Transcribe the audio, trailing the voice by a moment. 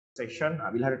session,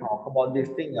 we'll have to talk about this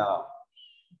thing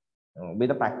with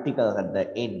the practicals at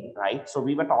the end, right? So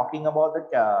we were talking about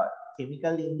the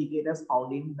chemical indicators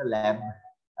found in the lab.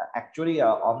 Actually,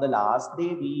 on the last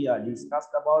day, we discussed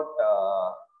about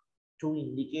two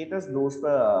indicators. Those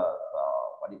were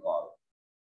what do you call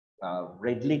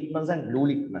red litmus and blue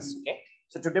litmus. Okay.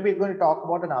 So today we're going to talk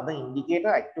about another indicator.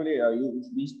 Actually,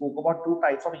 we spoke about two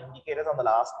types of indicators on the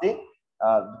last day.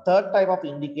 The third type of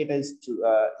indicator is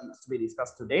to be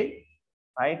discussed today,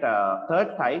 right?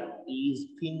 Third type is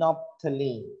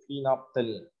phenolphthalein.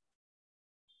 Phenolphthalein.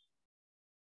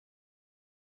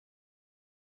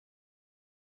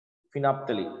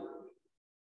 Phenolphthalein.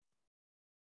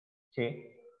 Okay.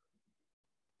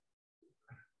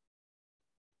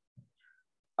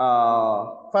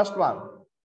 First one.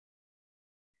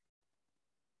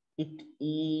 It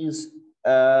is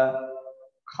a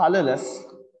colorless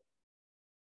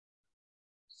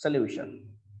solution.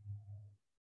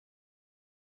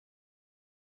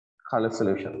 Color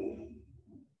solution.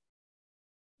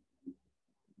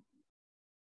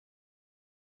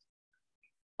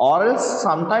 Or else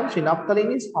sometimes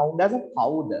phenolphthalein is found as a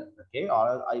powder. Okay, or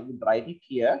else I would write it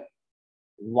here.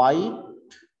 White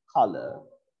color.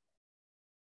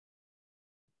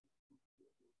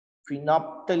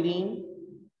 Phenolphthalein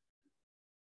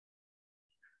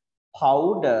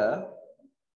powder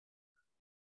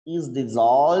is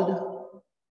dissolved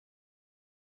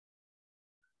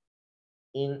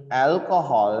in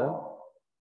alcohol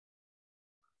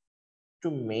to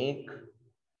make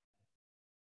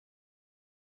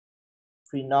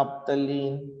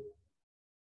phenolphthalein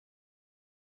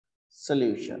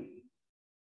solution.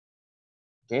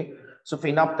 Okay, so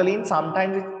phenolphthalein,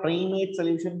 sometimes its pre-made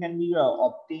solution can be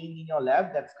obtained in your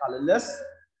lab, that's colorless,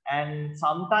 and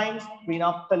sometimes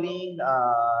phenolphthalein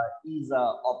is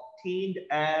obtained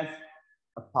as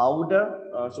a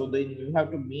powder. So then you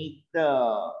have to make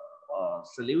the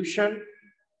solution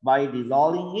by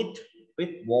dissolving it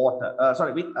with water.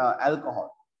 With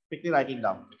alcohol. Quickly write it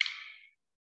down.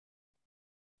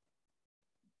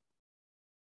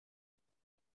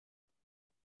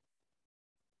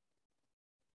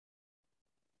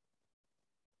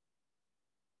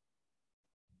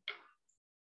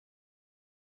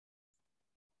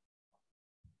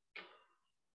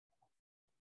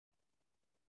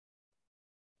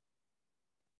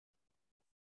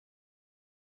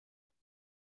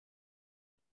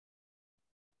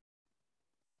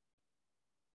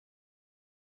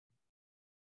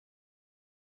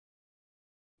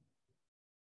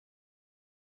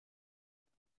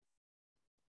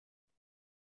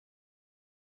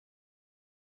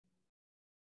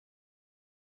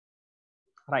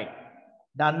 Right.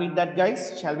 Done with that,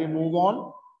 guys. Shall we move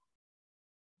on?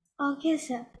 Okay,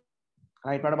 sir.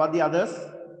 Right. What about the others?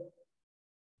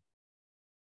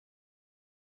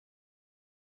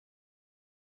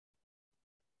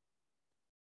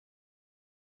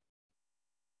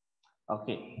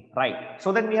 Okay, right.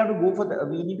 So then we have to go for the,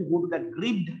 we need to go to that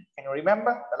grid. Can you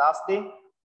remember the last day?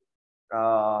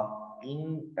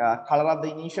 In color of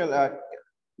the initial,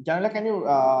 Janila, can you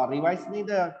revise me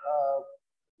the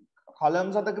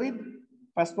columns of the grid?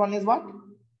 First one is what?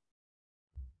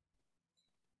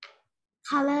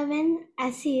 Color when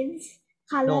acids,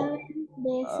 color No. when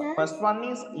bases. First one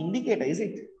is indicator, is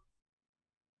it?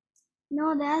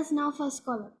 No, there's no first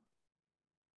column.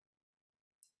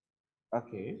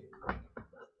 Okay.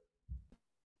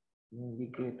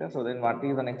 Indicator. So then what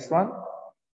is the next one?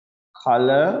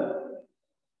 Color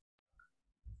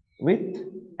with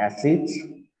acids.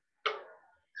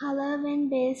 Color when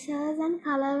bases and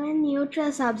color when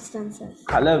neutral substances.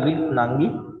 Color with Nangi.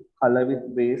 Color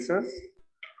with bases.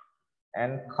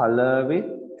 And color with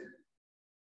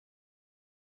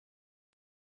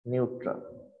neutral.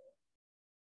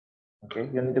 Okay,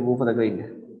 you need to go for the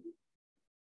grid.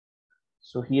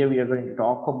 So here we are going to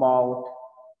talk about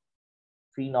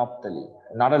phenolphthalein.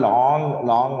 Not a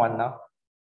long one now.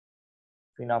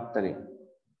 Phenolphthalein.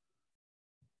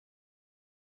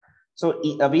 So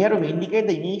we have to indicate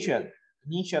the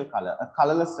initial color, a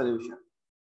colorless solution.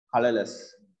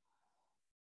 Colorless.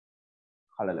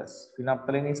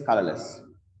 Phenolphthalein is colorless.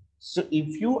 So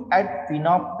if you add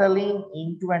phenolphthalein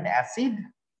into an acid,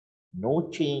 no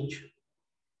change.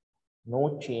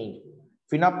 No change.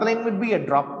 Phenolphthalein would be a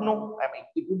drop, no. I mean,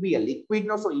 it would be a liquid,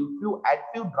 no. So if you add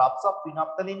few drops of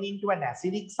phenolphthalein into an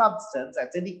acidic substance,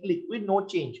 acidic liquid, no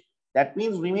change. That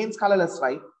means remains colorless,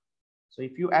 right? So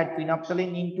if you add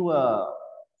phenolphthalein into a,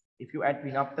 few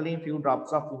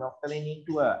drops of phenolphthalein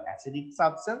into a acidic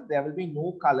substance, there will be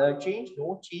no color change,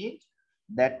 no change.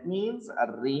 That means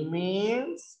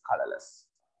remains colorless.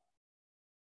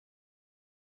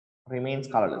 Remains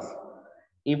colorless.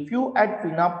 If you add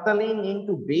phenolphthalein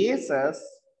into bases,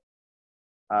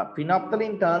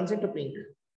 phenolphthalein turns into pink,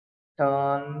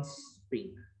 turns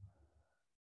pink.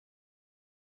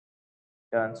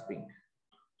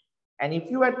 And if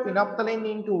you add phenolphthalein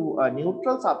into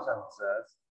neutral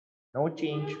substances, no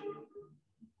change.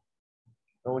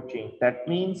 That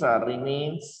means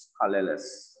remains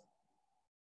colorless.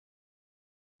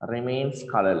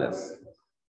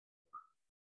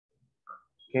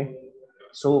 Okay.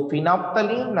 So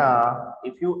phenolphthalein,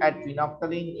 if you add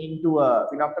phenolphthalein into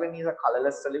phenolphthalein is a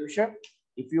colorless solution.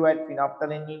 If you add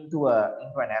phenolphthalein into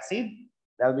an acid,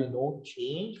 there will be no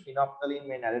change. Phenolphthalein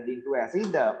when added into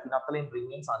acid, the phenolphthalein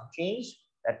remains unchanged.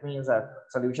 That means a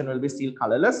solution will be still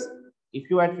colorless. If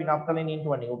you add phenolphthalein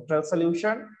into a neutral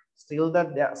solution, still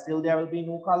there will be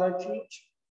no color change.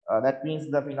 That means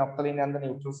the phenolphthalein and the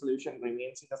neutral solution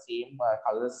remains in the same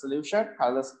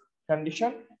colorless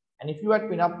condition. And if you add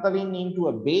phenolphthalein into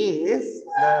a base,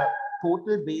 the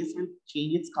total base will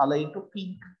change its color into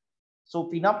pink. So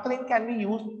phenolphthalein can be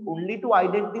used only to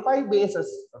identify bases.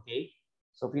 Okay.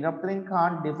 So phenolphthalein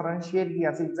can't differentiate the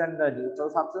acids and the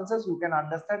neutral substances. You can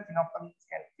understand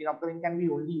phenolphthalein can be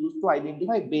only used to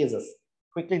identify bases.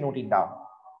 Quickly note it down.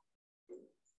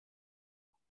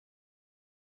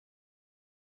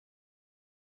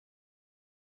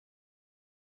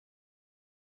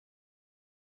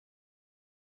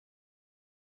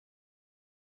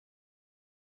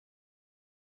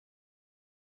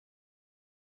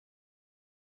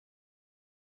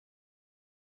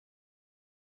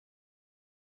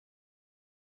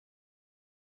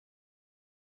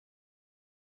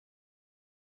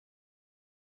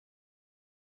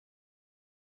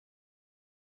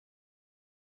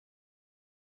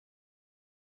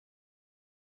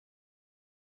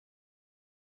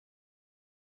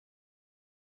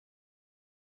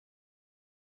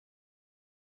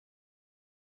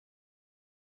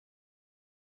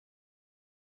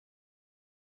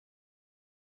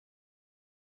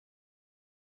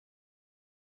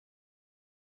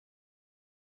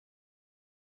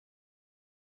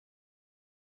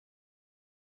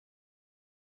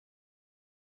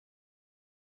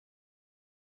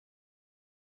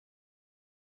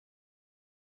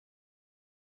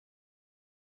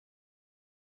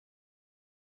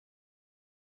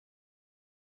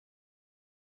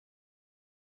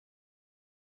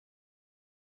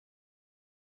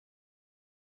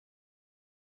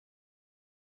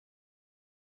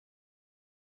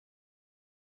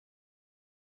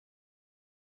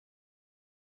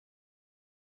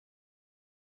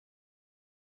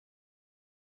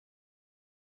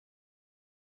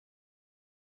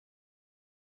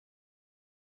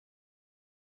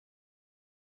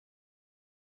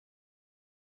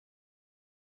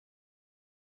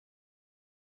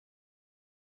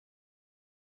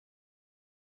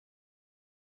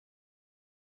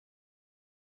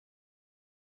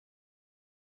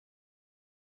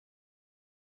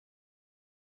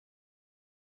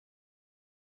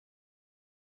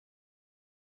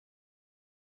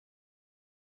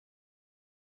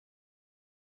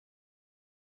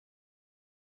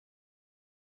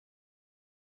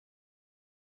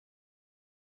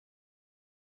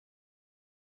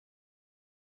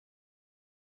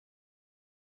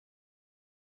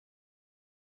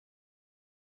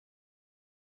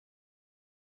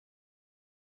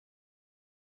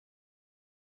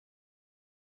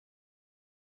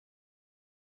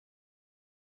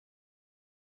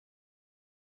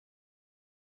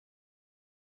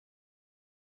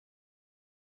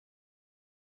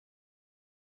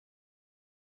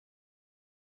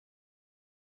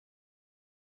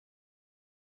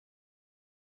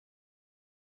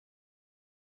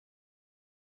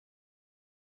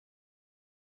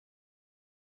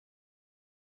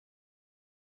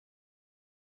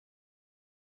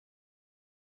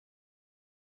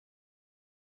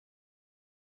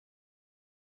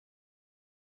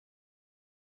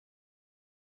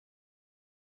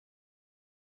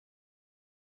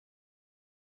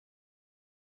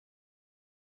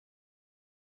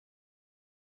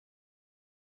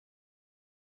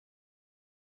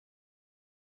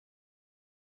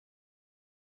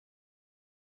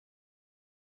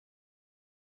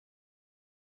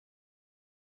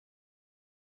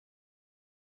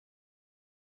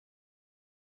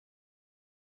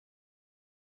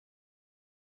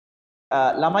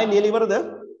 Lamai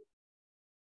Lelivarada?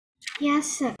 Yes,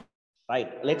 sir.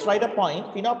 Right. Let's write a point.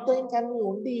 Phenolphthalein can be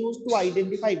only used to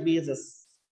identify bases.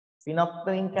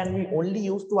 Phenolphthalein can be only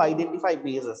used to identify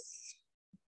bases.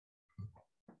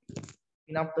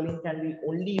 Phenolphthalein can be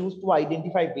only used to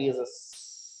identify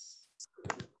bases.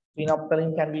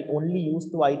 Phenolphthalein can be only used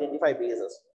to identify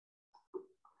bases.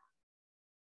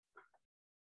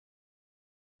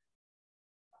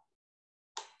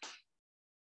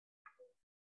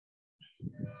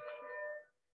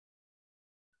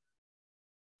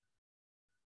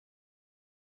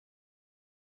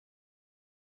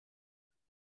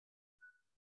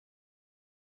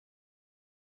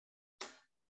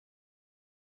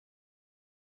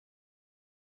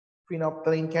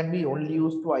 Phenolphthalein can be only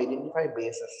used to identify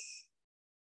bases.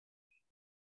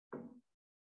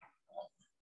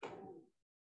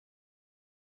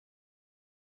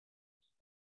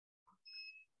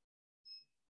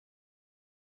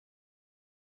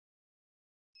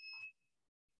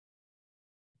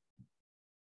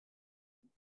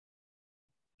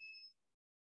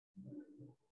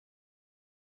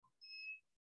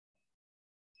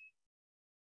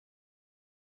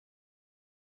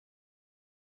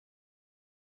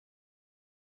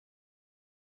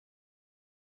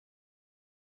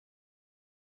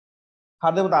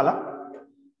 හරිද පුතාලා?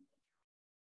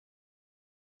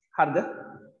 හරිද?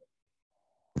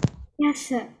 Yes,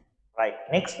 sir. Right.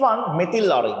 Next one, methyl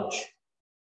orange.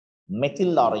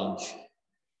 Methyl orange.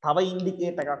 තව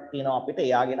indicator එකක් තියෙනවා අපිට.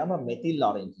 එයාගේ නම methyl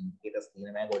orange indicators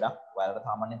තියෙනවා නෑ ගොඩක්. ඔයාලට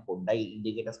සාමාන්‍යයෙන් පොඩ්ඩයි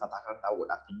indicators කතා කරලා තව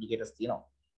ගොඩක් indicators තියෙනවා.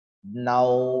 Now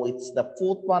it's the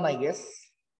fourth one, I guess.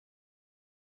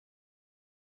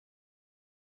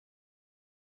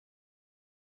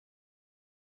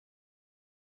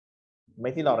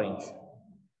 Methyl orange.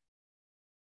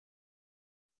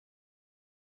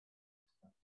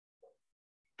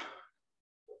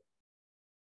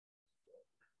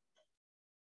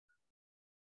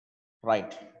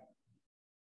 Right.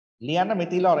 Liana,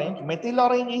 methyl orange. Methyl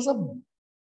orange is a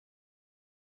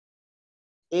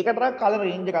color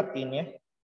range එකක් තියෙන්නේ.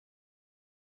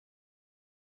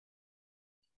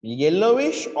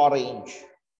 Yellowish orange.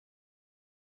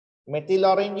 Methyl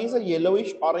orange is a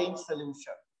yellowish orange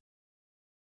solution.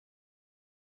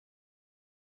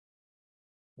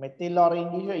 Methyl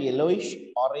orange is a yellowish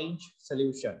orange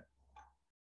solution.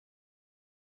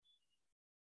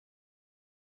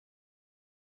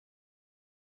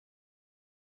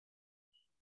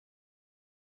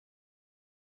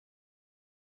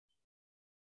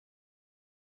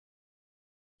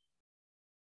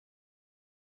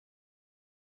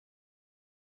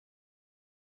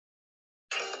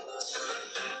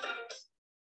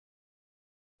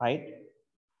 Right?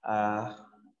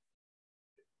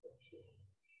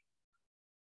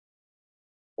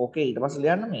 Okay, it was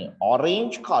me.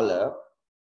 Orange color,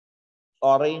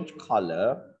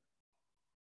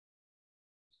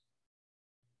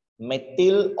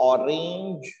 methyl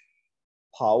orange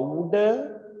powder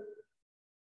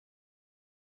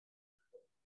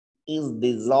is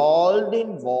dissolved in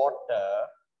water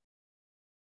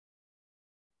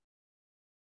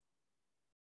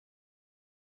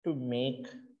to make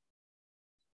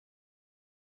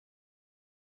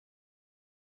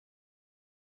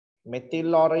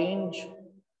methyl orange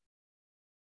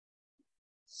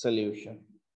solution.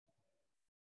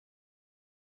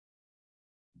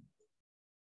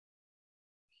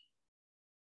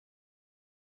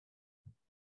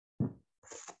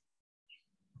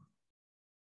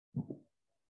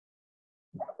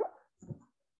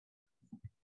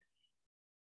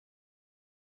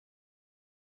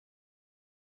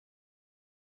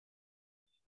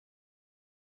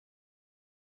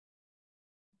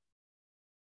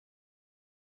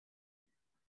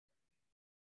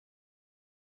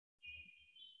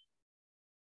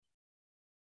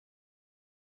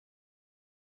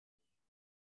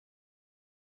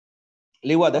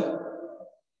 Liwada.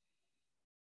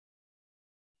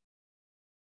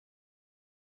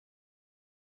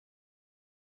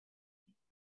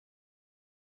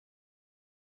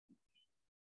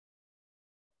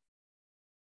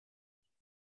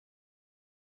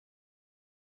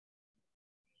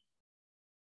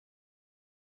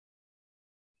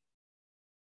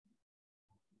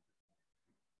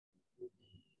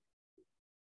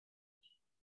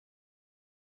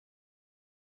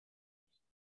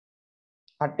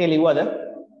 Hatte liwada.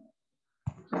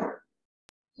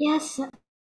 Yes, sir.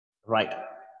 Right.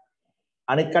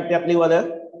 Anit kattiyat liwada.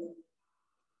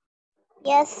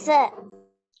 Yes, sir.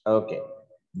 Okay.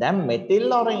 Then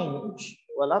methyl orange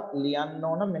වලත් ලියන්න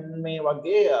ඕන මෙන්න මේ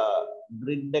වගේ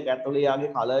grid එක ඇතුලේ යාගේ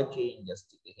color changes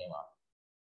ටික එහෙම.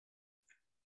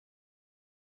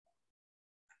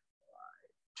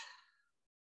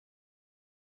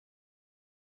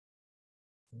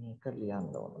 මේක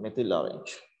ලියන්න ඕන methyl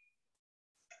orange.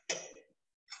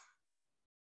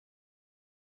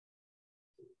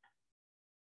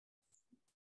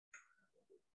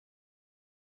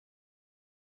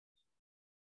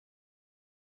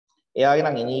 එයාගේ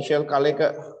නම් initial color එක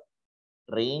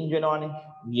range වෙනවනේ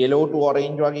yellow to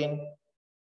orange වගේනේ.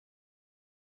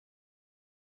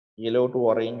 yellow to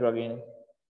orange වගේනේ.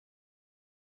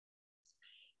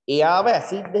 එයාව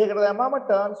acid එකකට දැම්මම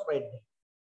turns red.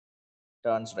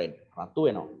 turns red. රතු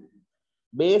වෙනවා.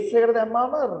 base එකට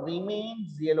දැම්මම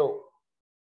remains yellow.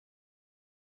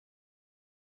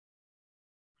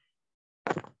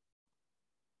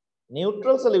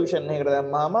 neutral solution එකකට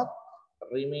දැම්මම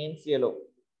remains yellow.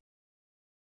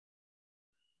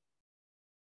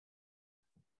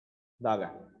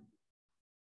 දාගන්න.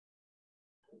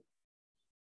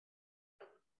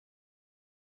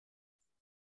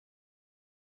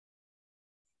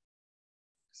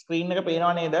 screen එක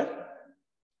පේනව නේද?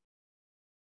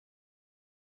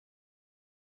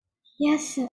 Yes,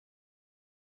 sir.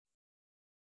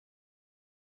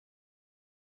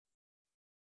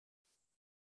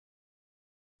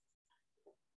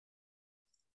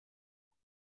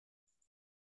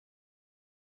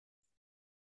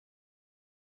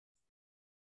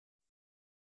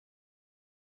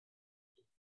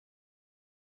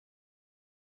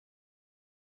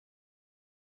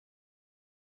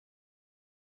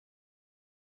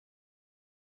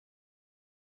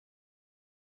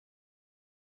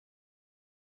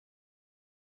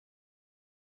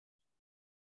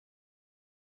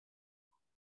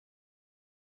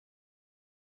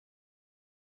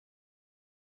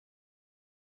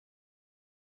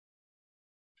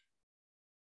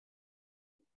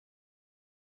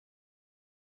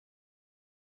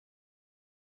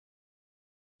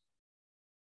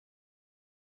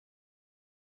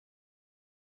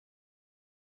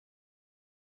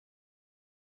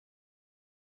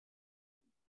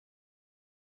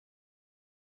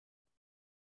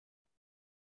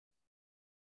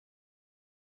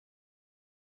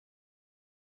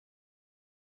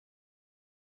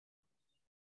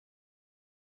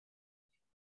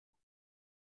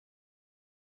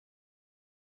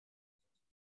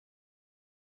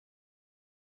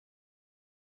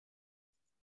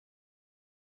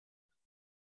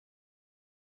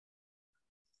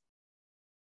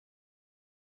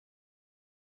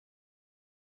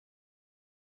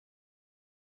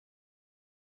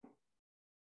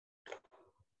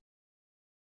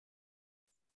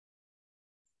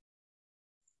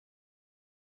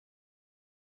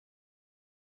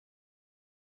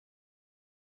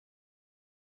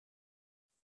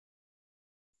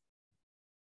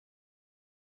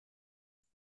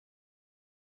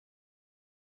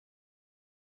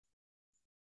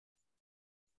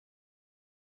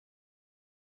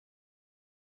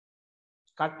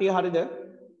 කට්ටිය හරිද?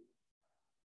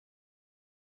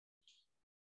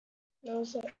 No,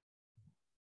 sir.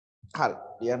 හරි.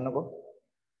 ලියන්නකෝ.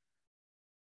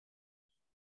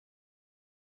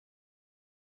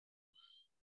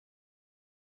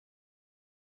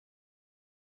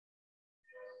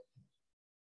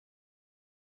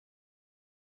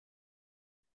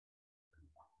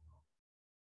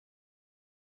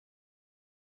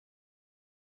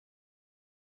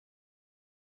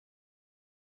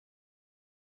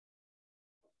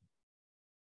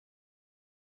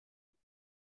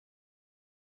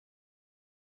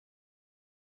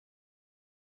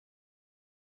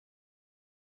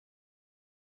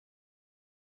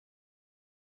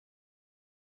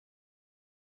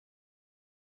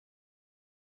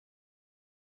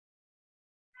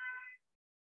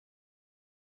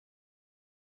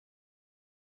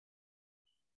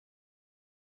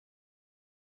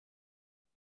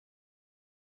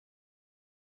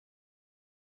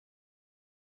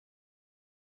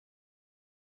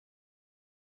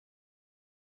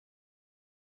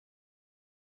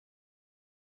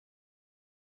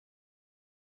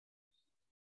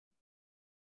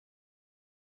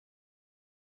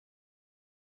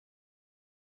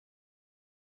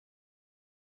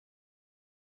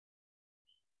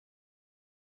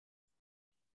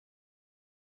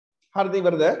 හරිද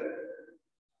ඉවරද?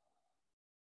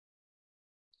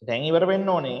 දැන් ඉවර වෙන්න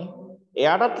ඕනේ.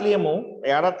 එයාටත්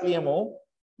ලියමු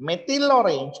මෙතිල්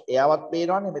ඔරෙන්ජ්. එයාවත්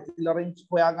පේනවනේ මෙතිල් ඔරෙන්ජ්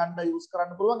හොයාගන්න යූස්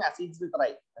කරන්න පුළුවන් ඇසිඩ්ස්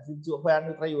විතරයි. ඇසිඩ්ස් හොයන්න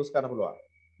විතරයි යූස් කරන්න පුළුවන්.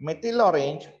 Methyl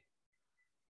orange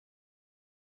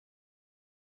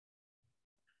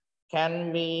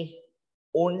can be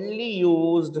only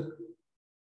used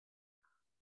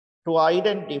to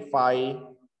identify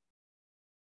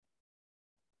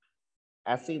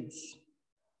acids.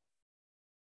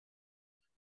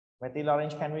 Methyl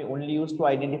orange can be only used to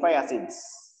identify acids.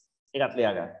 එකත්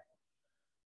ලියාගන්න.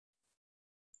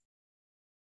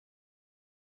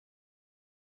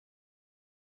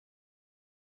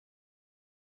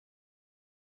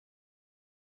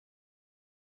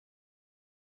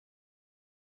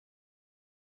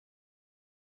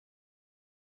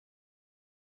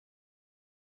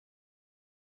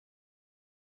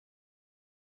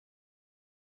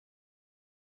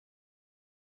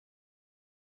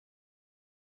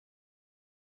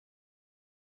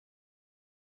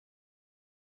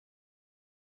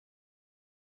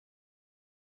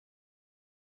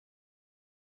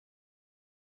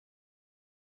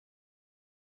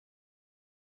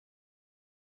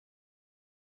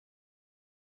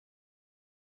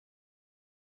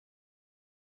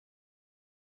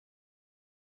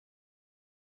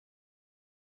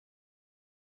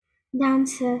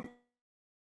 Dancer.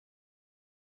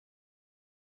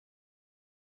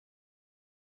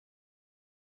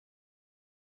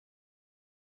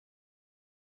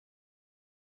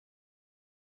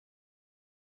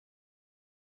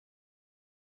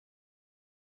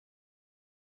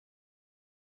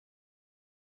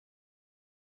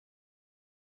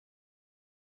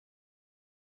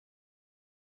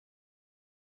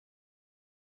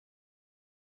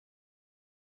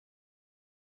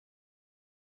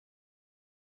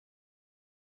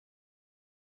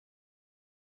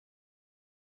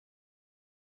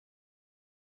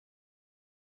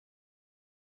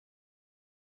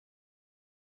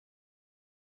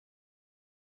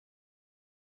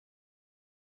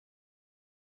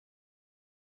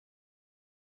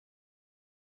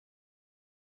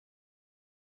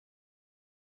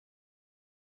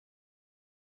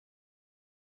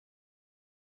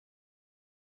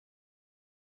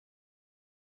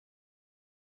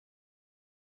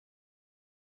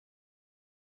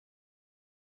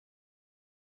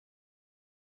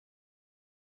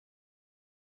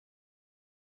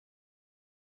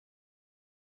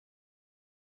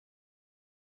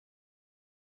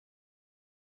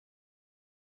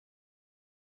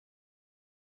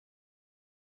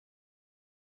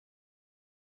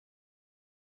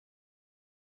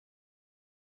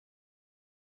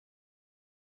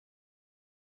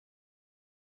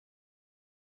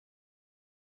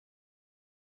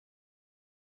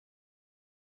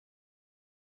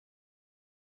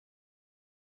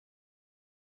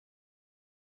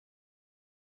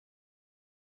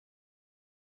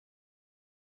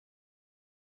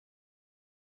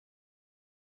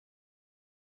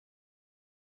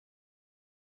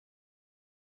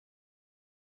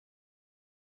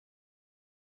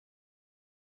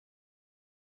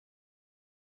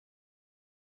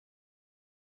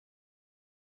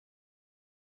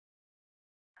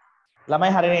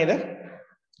 ළමයි හරි නේද?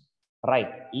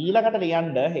 right. ඊළඟට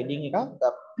ලියන්න heading එක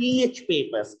PH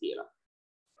papers කියලා.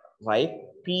 right?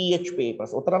 PH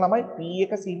papers. උතර ළමයි P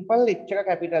එක simple H එක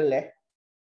capital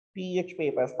PH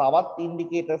papers. තවත්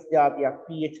indicators જાතියක්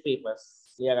PH papers.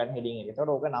 ලියගන්න heading එක.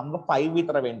 ඒතකොට ඕක number 5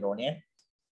 විතර වෙන්න ඕනේ.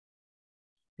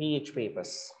 PH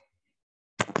papers.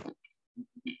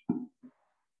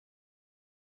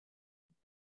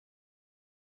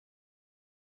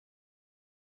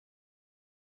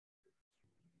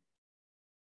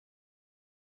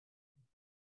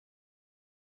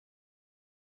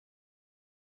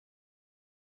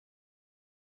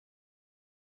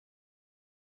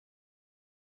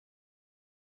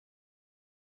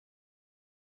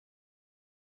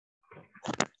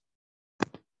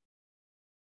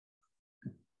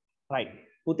 right.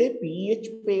 පුතේ PH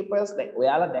papers දැන්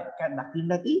ඔයාලා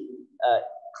දකින්න ඇති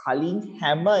කලින්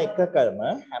හැම එකකම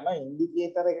හැම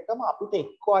ඉන්ඩිකේටර් එකකම අපිට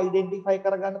එක්ක අයිඩෙන්ටිෆයි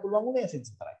කරගන්න පුළුවන් උනේ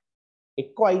ඇසිඩ්ස් විතරයි.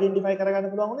 එක්ක අයිඩෙන්ටිෆයි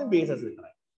කරගන්න පුළුවන් උනේ බේසස්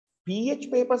විතරයි. PH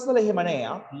papers වල එහෙම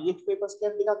නෑ. PH papers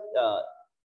කියන්නේ ටිකක්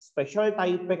ස්පෙෂල්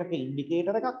ටයිප් එකක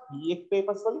ඉන්ඩිකේටර් එකක්. PH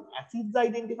papers වලින් ඇසිඩ්ස්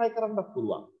අයිඩෙන්ටිෆයි කරන්නත්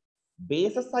පුළුවන්.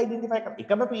 bases identify කරන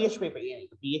එකම PH paper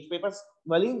කියන්නේ PH papers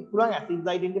වලින් පුළුවන් acids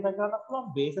identify කරන්නත් පුළුවන්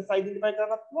bases identify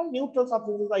කරන්නත් පුළුවන් neutral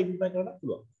substances identify කරන්නත්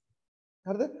පුළුවන්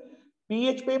හරිද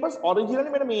PH papers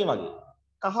originally මෙන්න මේ වගේ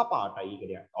කහ පාටයි ඒක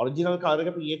කියන්නේ original color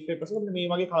එක PH papers වල මේ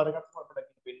වගේ color එකක්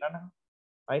පොඩ්ඩක් පෙන්නන්න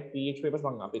right PH papers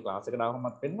මම අපේ class එකට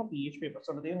ආවමත් පෙන්නනවා PH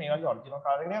papers වල තියෙන මේ වගේ original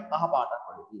color එකක් කහ පාටක්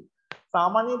වගේ තියෙනවා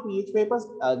සාමාන්‍ය PH papers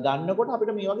ගන්නකොට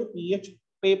අපිට මේ වගේ PH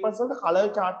papers වලට color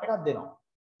chart එකක් දෙනවා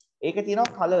ඒකේ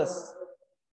තියෙනවා colors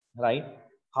right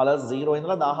colors 0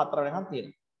 ඉඳලා 14 වෙනකන්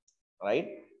තියෙනවා right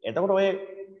එතකොට ඔය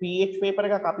pH paper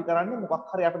එකක් අපි කරන්නේ මොකක්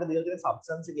හරි අපිට දීලා තියෙන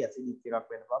substance එකේ acidic එකක්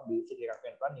වෙන්න පුළුවන් basic එකක්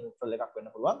වෙන්න පුළුවන් neutral එකක්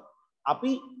වෙන්න පුළුවන්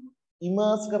අපි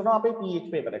immerse කරනවා අපේ pH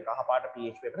paper එක කහපාට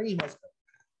pH paper එක immerse කරනවා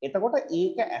එතකොට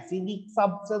ඒක acidic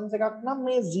substance එකක් නම්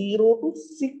මේ 0 to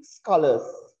 6 colors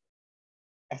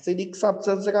acidic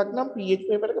substance එකක් නම් pH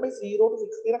paper එක මේ 0 to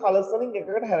 6 තියෙන colors වලින්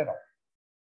එකකට හැරෙනවා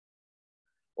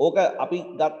ඕක අපි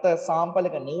ගත්ත sample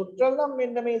එක neutral නම්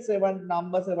මෙන්න මේ 7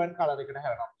 number 7 color එකට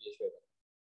හැරෙනවා pH paper.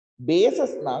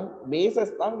 bases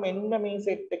නම් මෙන්න මේ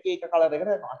set එකේ එක color එකට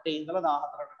හැරෙනවා. 8 ඉඳලා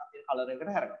 14 වෙනකන් තියෙන color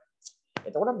එකට හැරෙනවා.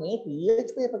 එතකොට මේ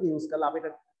pH paper use කරලා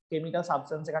අපිට chemical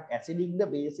substance එකක් acidic ද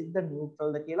basic ද neutral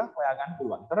ද කියලා හොයාගන්න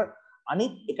පුළුවන්. ඒතර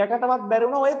අනිත් එකකටවත් බැරි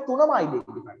වුණා ඔය තුනම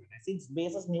identify කරන්න. acids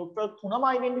bases neutral තුනම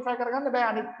identify කරගන්න බෑ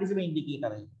අනිත් කිසිම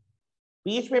indicator එකකින්.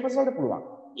 pH papers වලට පුළුවන්.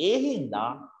 ඒ හින්දා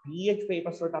pH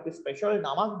papers වලට අපි ස්පෙෂල්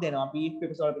නමක් දෙනවා pH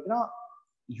papers වලට කියනවා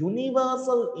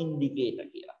universal indicator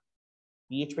කියලා.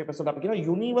 pH papers වලට අපි කියනවා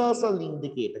universal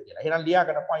indicator කියලා. එහෙනම්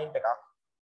ලියාගන්න point එකක්.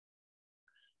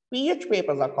 pH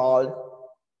papers are called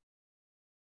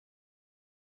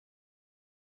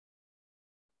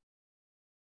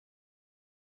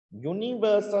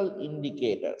universal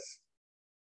indicators.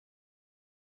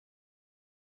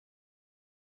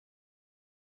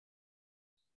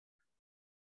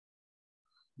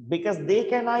 Because they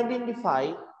can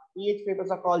identify, pH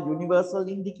papers are called universal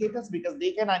indicators because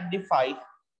they can identify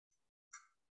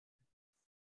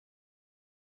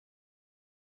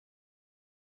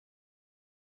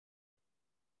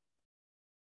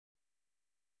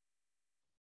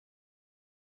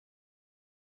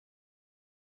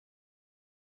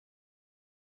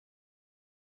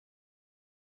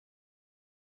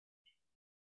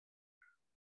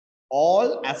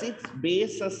all acids,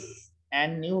 bases,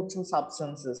 and neutral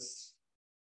substances.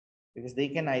 Because they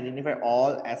can identify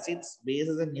all acids,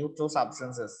 bases, and neutral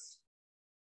substances.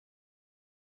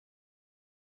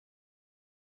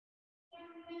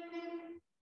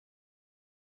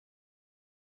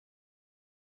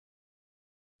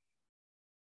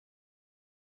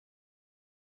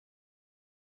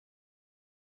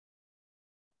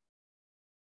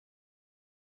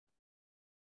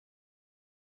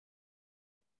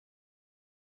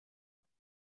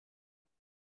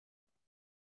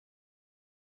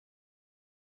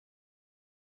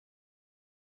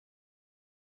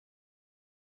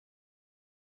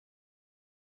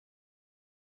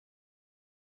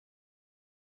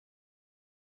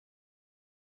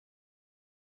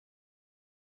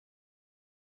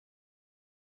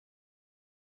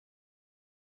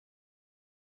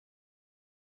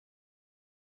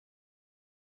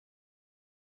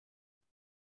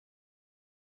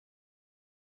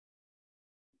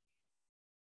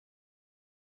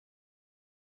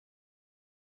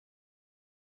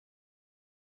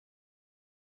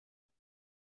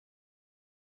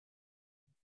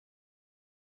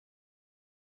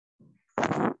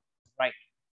 Right.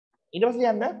 It was the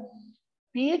under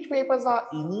pH papers are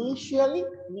initially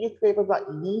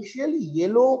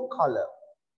yellow color.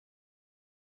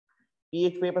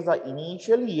 pH papers are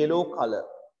initially yellow color.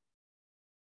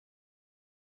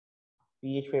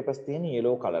 pH papers තියෙන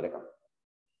yellow color එක.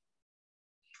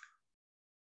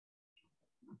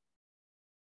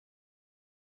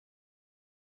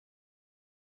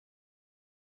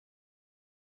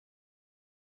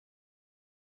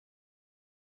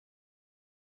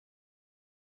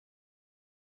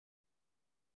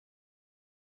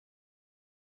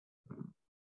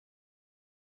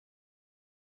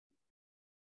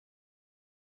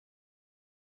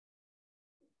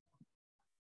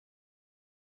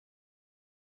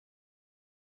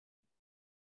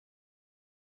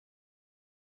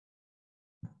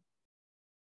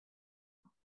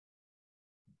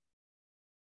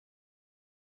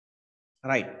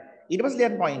 Right. It was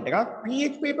their point.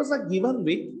 pH papers are given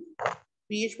with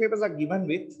pH papers are given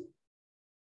with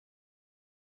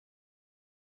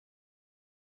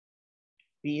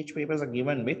pH papers are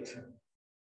given with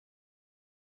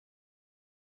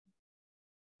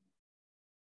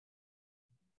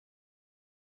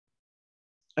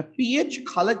a pH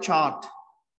color chart.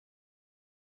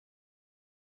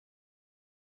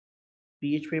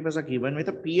 pH papers are given with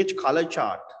a pH color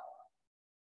chart.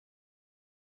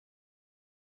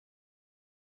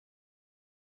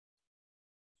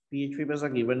 pH papers are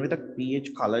given with a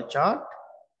pH color chart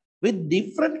with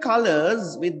different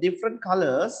colors, with different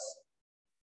colors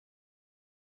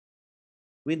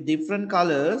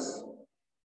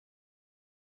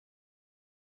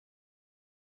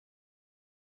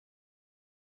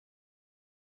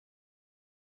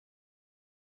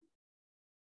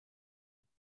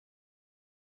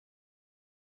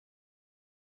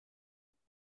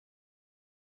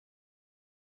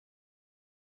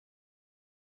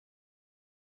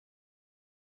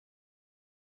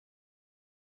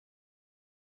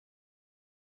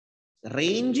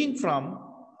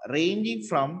ranging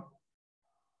from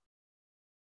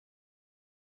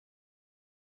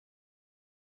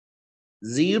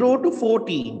 0 to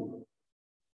 14.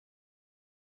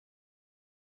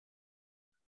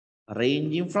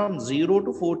 Ranging from 0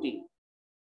 to 14.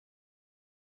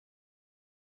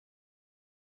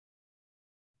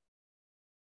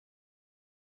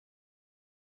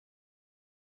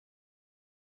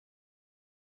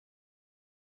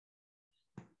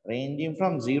 Ranging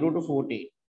from 0 to 14.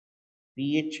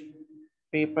 pH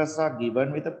papers are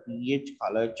given with a pH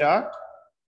color chart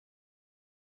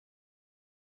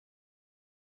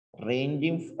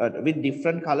ranging with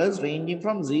different colors ranging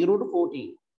from 0 to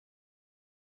 14.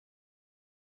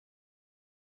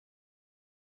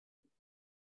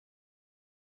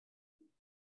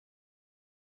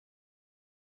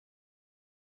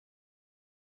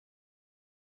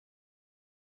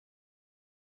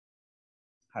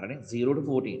 හරිනේ 0 to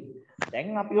 14.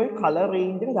 දැන් අපි ওই color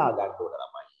range එක දාගන්න ඕන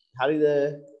ළමයි. හරිද?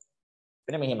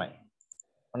 මෙන්න මෙහෙමයි.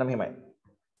 ඔන්න මෙහෙමයි.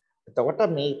 එතකොට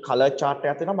මේ කලර් chart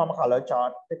එකක් තියෙනවා මම කලර්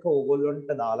chart එක ඕගොල්ලන්ට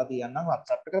දාලා තියන්නම්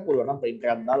WhatsApp එකට පුළුවන් නම් print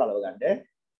එකක් දාලා අලව ගන්න.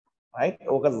 right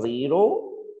ඕක 0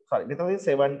 sorry මෙතන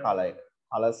 7 color එක.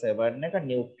 color 7 එක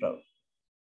neutral.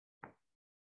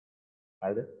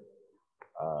 හරිද?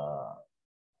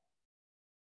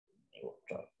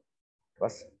 neutral.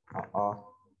 බස්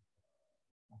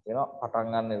කියනවා පටන්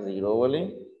ගන්න 0 වලින්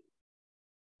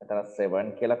එතන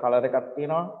 7 කියලා කලර් එකක්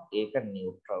තියෙනවා ඒක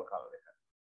නියුට්‍රල් කලර් එක.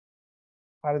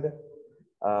 හරිද?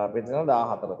 මෙතන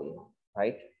 14 තියෙනවා.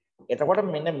 right? එතකොට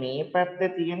මෙන්න මේ පැත්තේ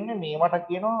තියෙන්නේ මේවට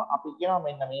කියනවා අපි කියනවා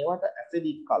මෙන්න මේවට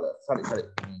acidic colors. sorry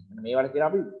මෙන්න මේවට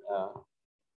කියනවා අපි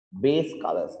base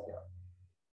colors කියලා.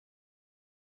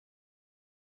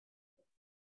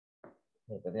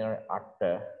 මේක තියෙනවා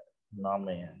 8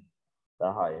 9 10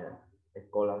 11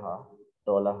 12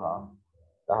 13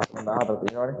 14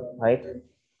 තියෙනවානේ. right?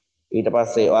 ඊට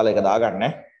පස්සේ ඔයාලා එක දාගන්න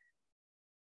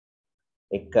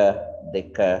 1 2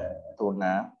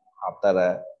 3 4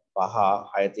 5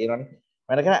 6 තියෙනවානේ.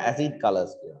 මම කියන acid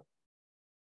colors කියලා.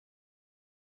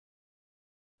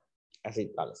 acid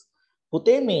colors.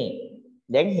 පුතේ මේ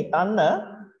දැන් හිතන්න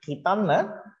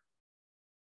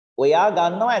ඔයා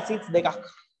ගන්නවා acids දෙකක්.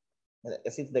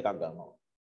 acids දෙකක් ගන්නවා.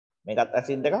 මේකත්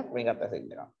acid එකක් මේකත් acid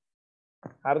එකක්.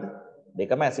 හරිද?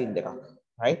 දෙකම acid දෙකක්.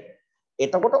 right?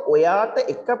 එතකොට ඔයාට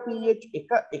එක pH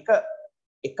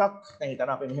එකක් දැන්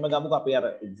හිතන්න අපි මෙහෙම ගමුකෝ අපි අර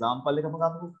එක්සැම්පල් එකම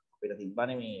ගමුකෝ අපිට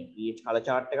තිබ්බනේ මේ pH color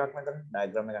chart එකක් මෙතන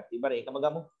diagram එකක් තිබ්බනේ ඒකම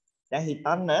ගමු දැන්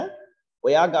හිතන්න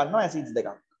ඔයා ගන්නවා acids දෙකක්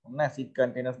ඔන්න acid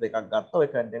containers දෙකක් ගත්තා ඔය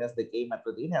containers දෙකේම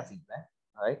අතර තියෙන acid නේ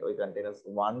right ඔය containers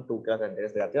 1 2 කියලා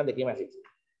containers දෙකක් තියෙනවා දෙකේම acids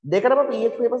දෙකටම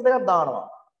pH papers දෙකක් දානවා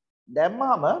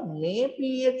දැම්මම මේ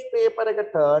pH paper එක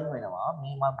turn වෙනවා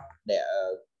මේ මම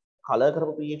color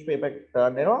කරපු pH paper එක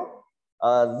turn වෙනවා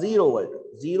 0 වලට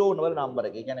 0 වල නම්බර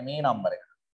එක. ඒ කියන්නේ මේ නම්බර එක.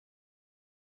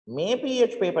 මේ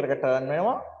pH paper එක turn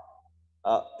වෙනවා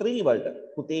 3 වලට.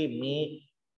 පුතේ මේ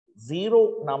 0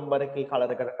 නම්බර එකේ color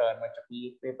එකට turn වෙච්ච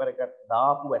pH paper එක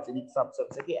දාපු acidic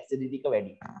substance එකේ acidity එක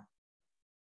වැඩි.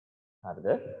 හරිද?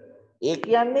 ඒ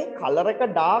කියන්නේ color එක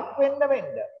dark වෙන්න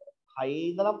high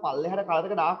ඉඳලා පල්ලෙහාට color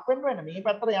එක dark වෙන්න මේ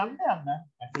පැත්තට යන්න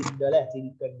acid වල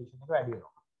acidic condition එක වැඩි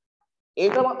වෙනවා.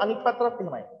 ඒකම අනිත් පැත්තට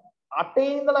තමයි. 8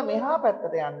 ඉඳලා මෙහා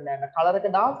පැත්තට යන්න කලර් එක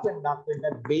ඩාර්ක් වෙන්න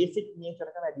බේසික් නේචර්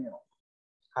එක වැඩි වෙනවා.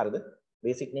 හරිද?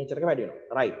 බේසික් නේචර් එක වැඩි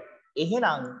වෙනවා. රයිට්.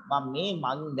 එහෙනම්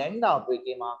මම දැන් දාපු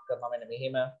එකේ මාක්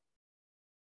කරනවා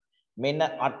මෙන්න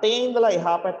 8 ඉඳලා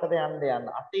එහා පැත්තට යන්න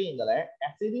 8 ඉඳලා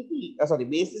acidity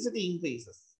basicity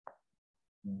increases.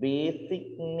 Basic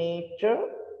nature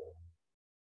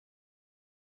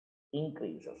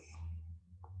increases.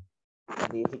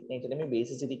 Basic nature නෙමෙයි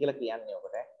basicity කියලා කියන්නේ ඔකට.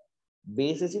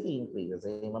 Basicity increases.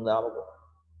 එහෙම දාවකෝ.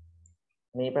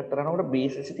 මේ පැත්තට යනකොට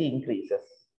basicity increases.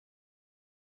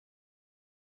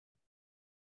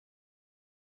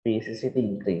 Basicity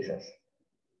increases.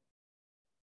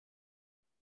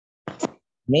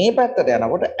 මේ පැත්තට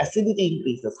යනකොට acidity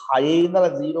increases. 6 ඉඳලා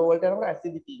 0 වලට යනකොට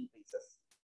acidity increases.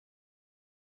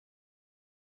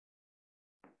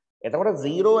 එතකොට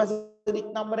 0 acidic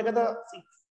number එකද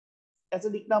 6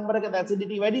 acidic number එකද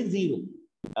acidity වැඩි 0.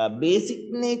 basic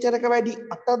nature එක වැඩි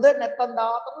 8ද නැත්නම්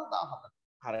 14ද 17ද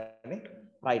හරිනේ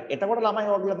right එතකොට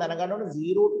ළමයි ඔයගොල්ලෝ දැනගන්න ඕනේ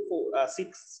 0 to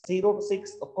 0 to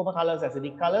 6 ඔක්කොම colors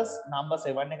acidic colors number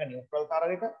 7 එක neutral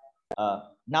color එක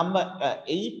number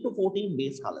 8 to 14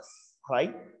 base colors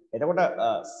right එතකොට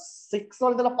 6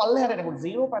 වල ඉඳලා පල්ලෙහාට යනකොට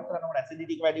 0 පැත්තට යනකොට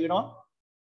acidity එක වැඩි වෙනවා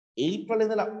 8 වල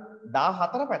ඉඳලා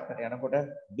 14 පැත්තට යනකොට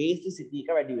basicity එක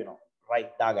වැඩි වෙනවා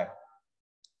right දාගන්න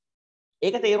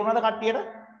ඒක තේරුණාද කට්ටියට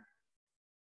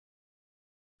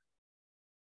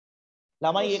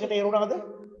ළමයි ඒක තේරුණාද?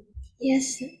 Yes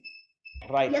sir.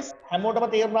 right. Yes. හැමෝටම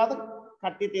තේරුණාද?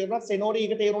 කට්ටිය තේරුණා? සෙනෝරි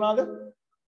ඒක තේරුණාද?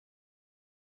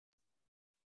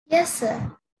 Yes sir.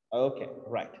 Okay,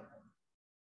 right.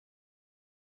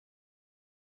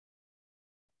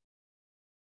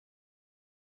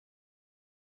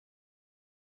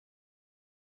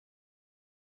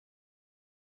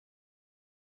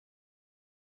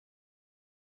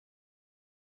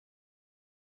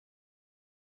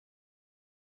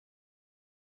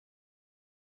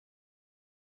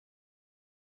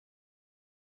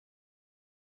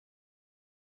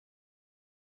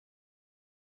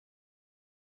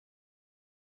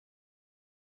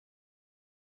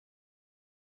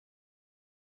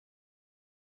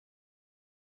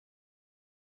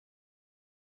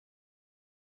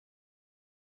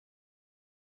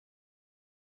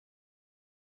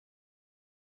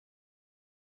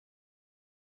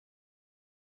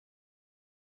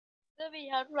 So we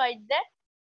have to write that.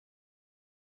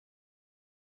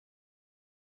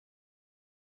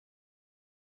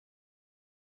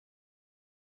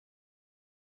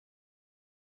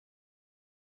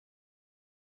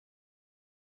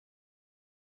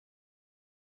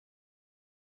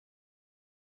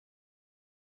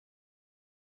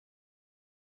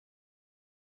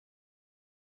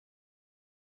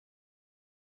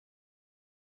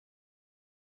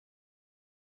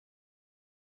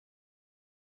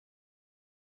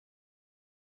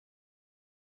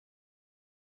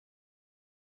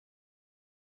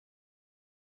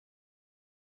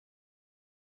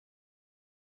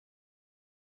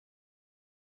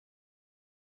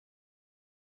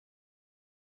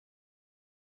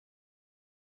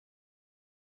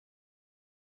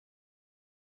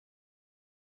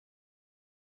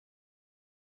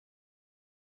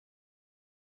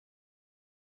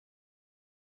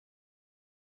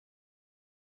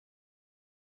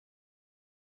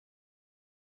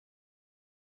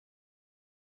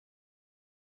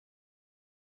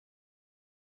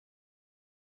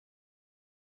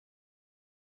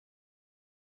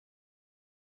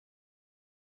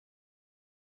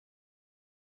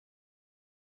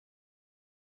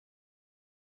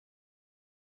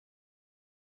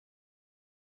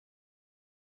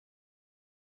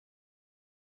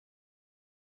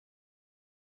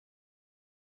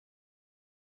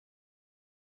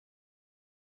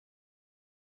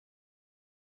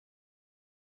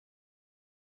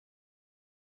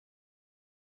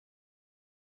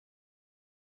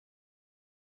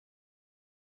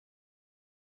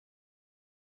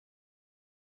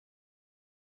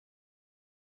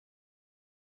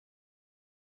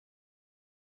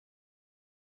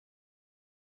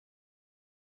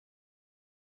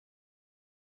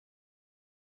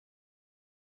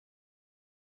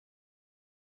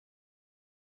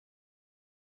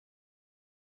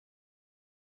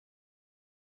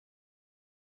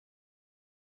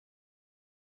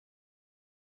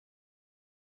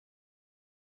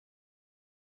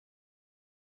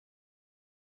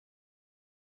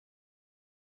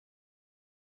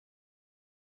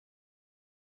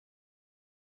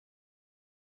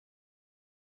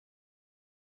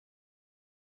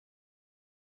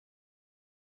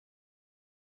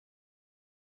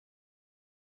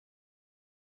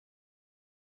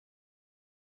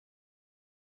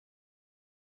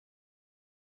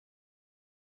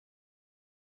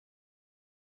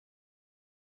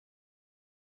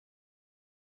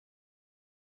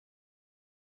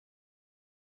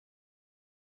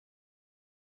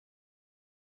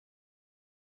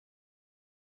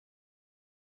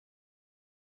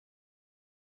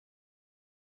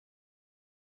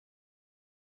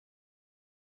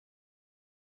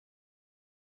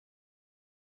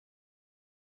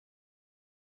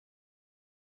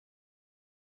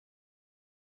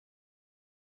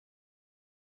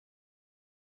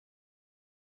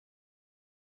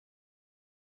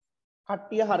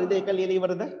 කට්ටිය හරිද ඒක ලියලා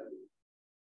ඉවරද?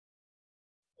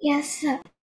 Yes, sir.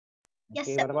 Yes,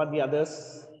 Okay, sir. what about the others?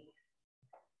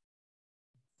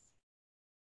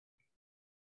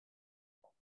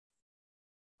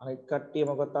 අනිත් කට්ටිය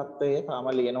මොකද තත්ත්වය? තාම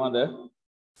ලියනවද?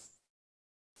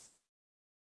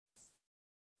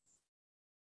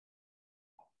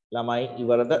 ළමයි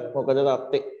ඉවරද? මොකද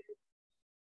තත්ත්වය?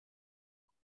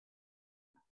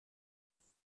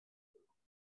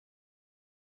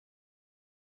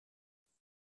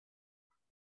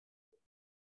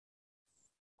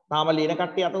 තාම ලියන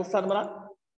කට්ටිය අත උස්සන්න බලන්න.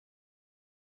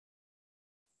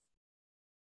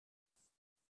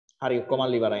 හරි ඔක්කොම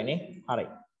ඉවරයිනේ. හරි.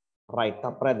 right.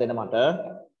 තප්පරයක් දෙන්න මට.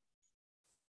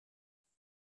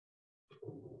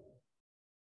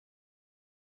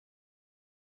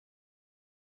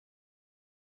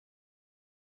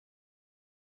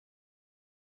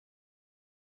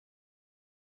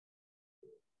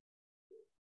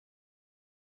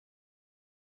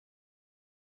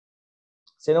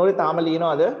 සෙනෝරි තාම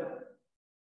ලියනවද?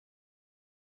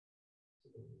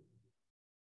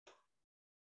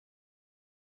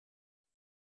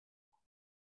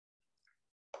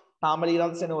 තාම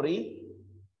ලියනවද සෙනෝරි?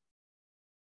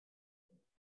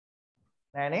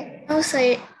 නෑනේ. No, sir.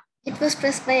 It was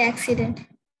pressed by accident.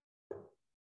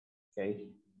 Okay.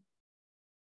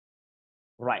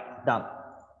 Right, done.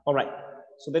 All right.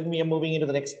 So then we are moving into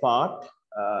the next part.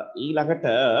 ඊළඟට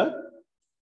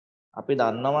අපි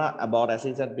දන්නවා about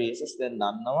acids and bases. then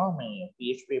දන්නවා මේ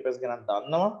pH papers ගැන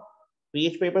දන්නවා.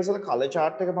 pH papers වල color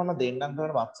chart එක මම දෙන්නම්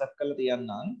කරලා WhatsApp කරලා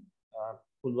තියන්නම්.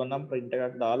 පුළුවන් නම් print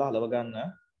එකක් දාලා හලව ගන්න.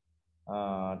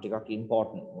 ටිකක්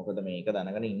important. මොකද මේක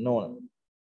දැනගෙන ඉන්න ඕන.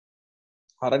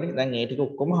 හරිනේ. දැන් ඒ ටික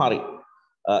ඔක්කොම හරි.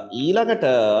 ඊළඟට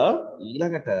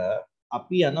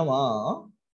අපි යනවා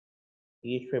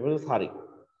pH papers හරි.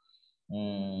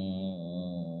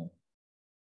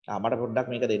 මට පොඩ්ඩක්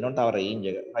මේක දෙන්න ඕන තව range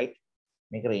එක. right?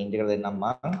 මේක range එකට දෙන්නම්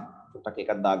මම. පොඩ්ඩක්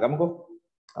එකක් දාගමුකෝ.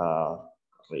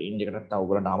 range එකට තව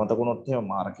උගලන්ට අමතක වුණොත් එහෙම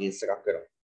මාර කේස් එකක් වෙනවා.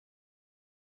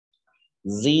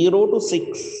 0 to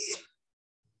 6.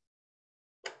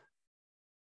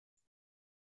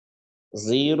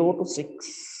 0 to 6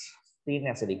 thin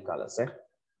acidic colors.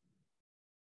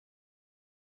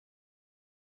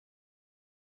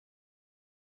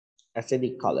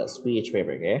 Acidic colors pH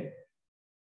paper එකේ.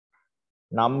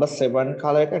 number 7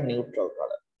 color එක neutral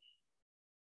color.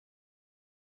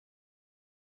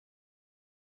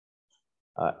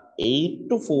 8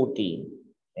 to 14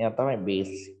 එයා තමයි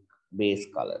base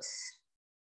colors.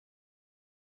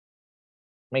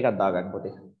 මේකක් දාගන්න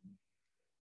පොතේ.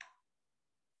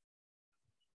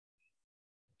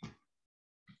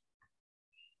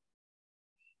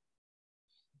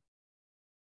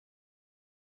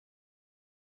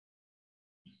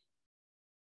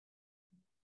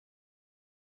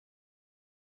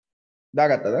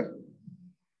 දාගත්තද?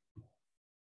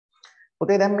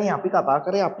 පොතේ දැන් මේ අපි කතා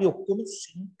කරේ අපි ඔක්කොම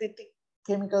synthetic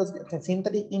chemicals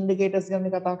synthetic indicators ගැන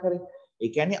කතා කරේ. ඒ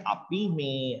කියන්නේ අපි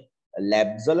මේ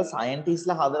labs වල scientists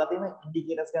ලා හදලා තියෙන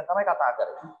indicators ගැන තමයි කතා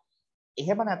කරේ.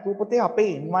 එහෙම නැතුව පොතේ අපේ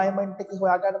environment එක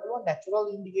හොයාගන්න පුළුවන් natural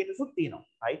indicators උත් තියෙනවා.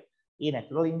 right? මේ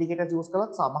natural indicators use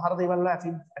කරලා සමහර දේවල් වල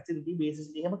acidity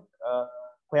basicity එහෙම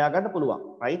හොයාගන්න පුළුවන්.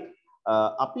 right?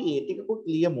 අපි ඒ ටිකකුත්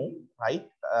ලියමු. right?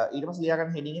 ඊට පස්සේ ලියා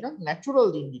ගන්න heading එකක් natural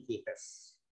indicators.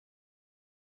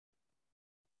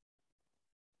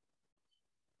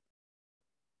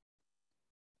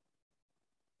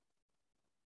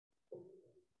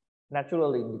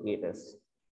 natural indicators.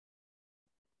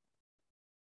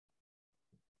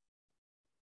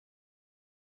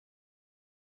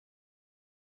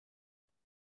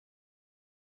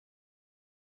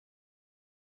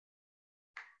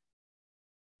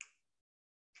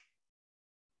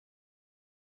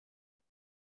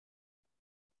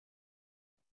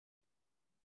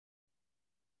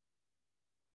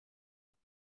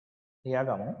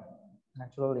 ලියාගමු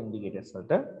natural indicators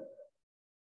වලට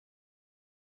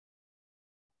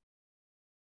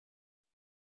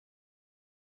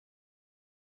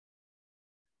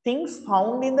things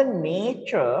found in the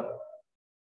nature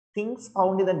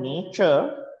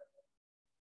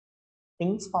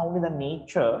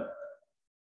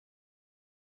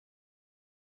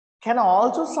can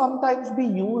also sometimes be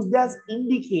used as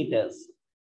indicators.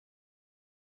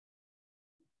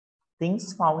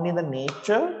 Things found in the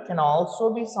nature can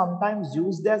also be sometimes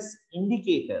used as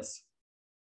indicators.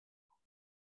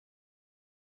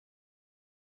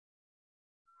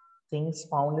 Things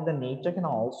found in the nature can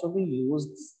also be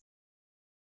used.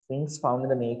 Things found in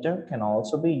the nature can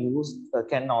also be used.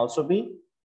 Can also be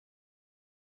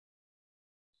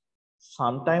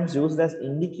sometimes used as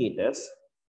indicators.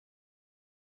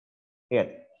 Here,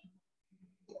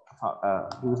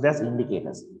 used as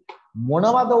indicators.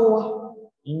 මොනවද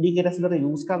indicators වලට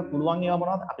use කරන්න පුළුවන් ඒවා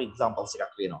මොනවද? අපි examples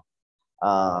එකක් කියනවා.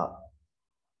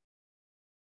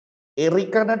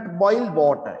 Ericanut boil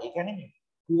water. ඒ කියන්නේ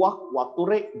කුවක්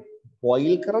වතුරේ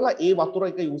boil කරලා ඒ වතුර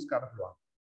එක use කරන්න පුළුවන්.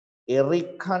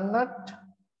 Ericanut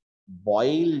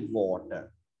boil water.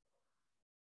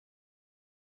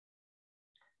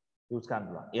 use කරන්න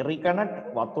පුළුවන්. Ericanut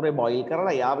වතුරේ boil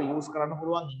කරලා යාව use කරන්න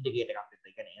පුළුවන් indicator එකක් විතර.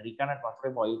 ඒ කියන්නේ Ericanut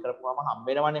වතුරේ boil කරපුවාම හම්බ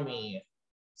වෙනවනේ මේ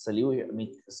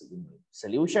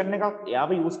solution එකක් යාව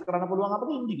use කරන්න පුළුවන්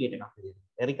අපිට indicator එකක් විදියට.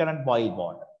 Ericanut boil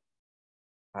water.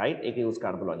 right? ඒක use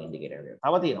කරන්න පුළුවන් indicator එකක්.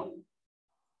 තව තියෙනවා.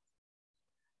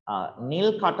 Nil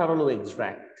කටරළු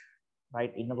extract.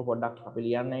 right? ඉන්නකො පොඩ්ඩක් අපි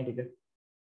ලියන්නේ ටික.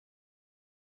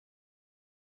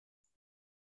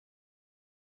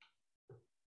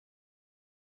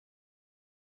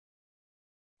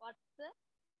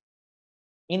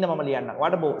 ඉන්න මම ලියන්න.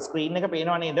 ඔයාලට ස්ක්‍රීන් එක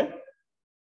පේනව නේද?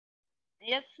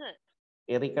 Yes sir.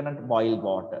 Ericanut boil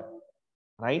water.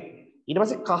 right? ඊට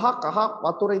පස්සේ කහ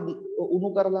වතුරේ උණු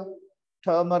කරලා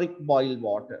turmeric boil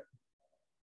water.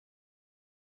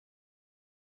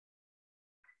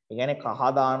 ඒ කියන්නේ කහ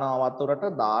දාන වතුරට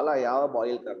දාලා යාව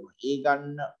boil කරනවා. ඒ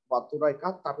ගන්න වතුර එකක්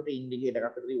අපිට ඉන්ඩිකේටර්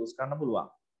එකකට use කරන්න පුළුවන්.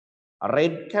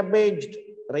 Red cabbage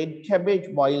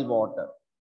boil water.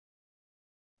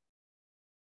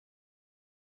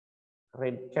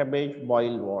 Red cabbage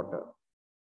boil water.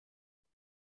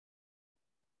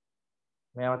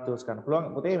 මේවත් use කරන්න පුළුවන්.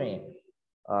 පුතේ මේ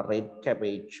red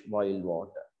cabbage boil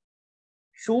water.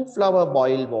 Shoe flower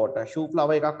boil water. shoe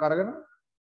flower එකක් අරගෙන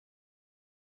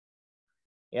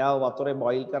එයාව වතුරේ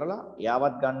boil කරලා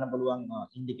එයාවත් ගන්න පුළුවන්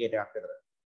ඉන්ඩිකේටර් එකක් විතර.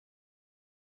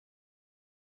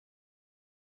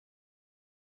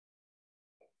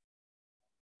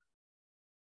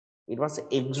 ඊට පස්සේ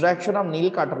extraction of nil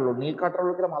කටරළු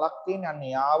කියලා මලක් තියෙන අන්න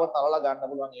එයාව තලලා ගන්න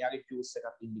පුළුවන් එයාගේ juice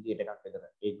එකක් ඉන්ඩිකේටර් එකක් විතර.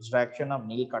 extraction of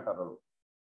nil කටරළු.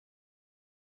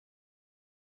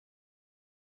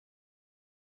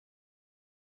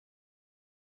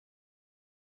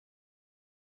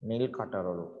 nil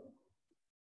කටරළු.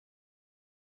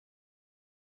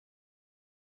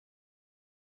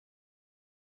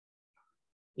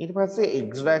 ඊට පස්සේ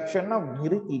extraction of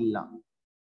ගිරිතිල්ලම්.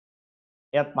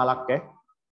 එයත් මලක්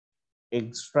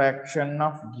extraction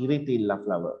of ගිරිතිල්ල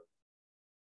flower.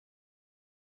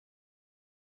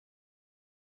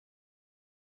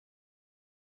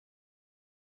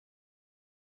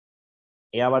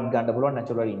 එයාවත් ගන්න පුළුවන්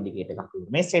natural indicator එකක්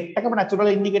විදිහට. මේ set එකම natural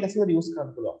indicators විදිහට use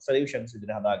කරන්න පුළුවන් solutions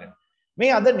විදිහට හදාගෙන.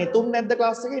 මේ අද නෙතුම් නැද්ද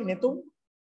class එකේ නෙතුම්?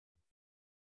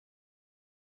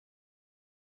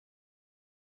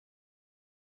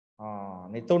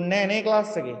 නෙතුම් නෑ නේ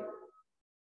class එකේ.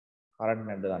 කරන්ට්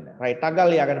නැද්ද දන්නේ. right ටක්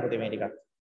ගාලා ලියාගන්න පුතේ මේ ටිකත්.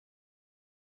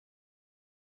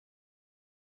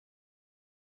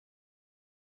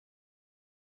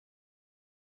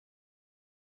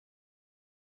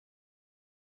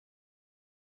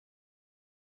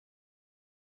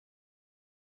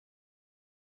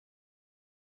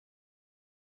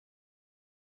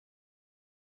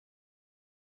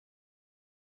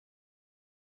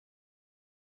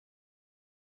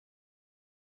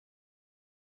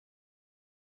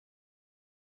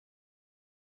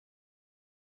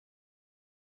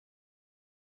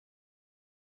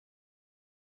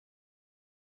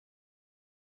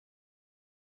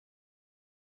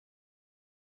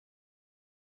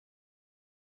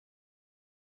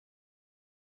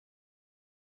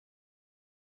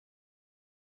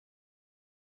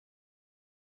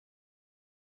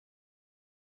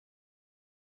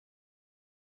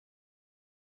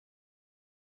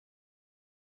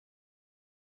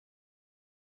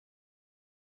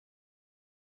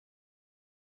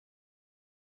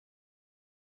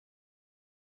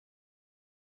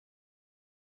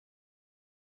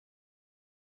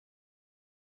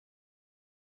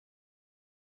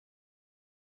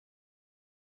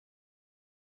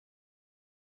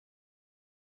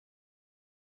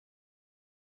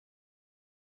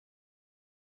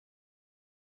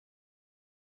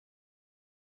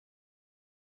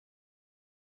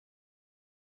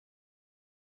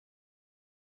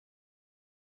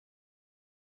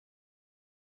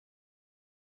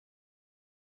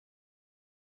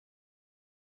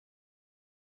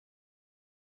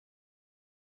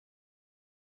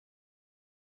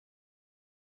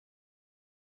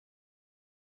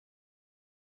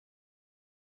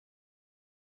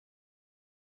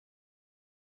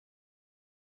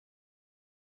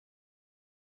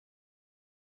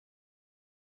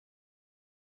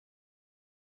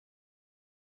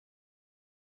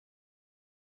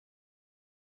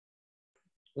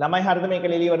 ළමයි හරිද මේක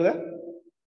ලියවලද?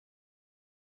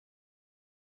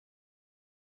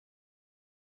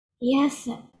 Yes,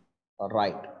 sir.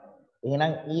 right.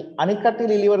 එහෙනම් ඊ අනිත් කට්ටිය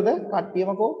ලිලිවරද?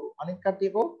 කට්ටියමකෝ අනිත්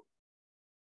කට්ටියකෝ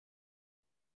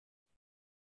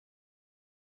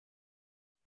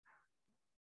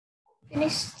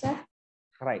Finished, sir.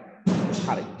 right.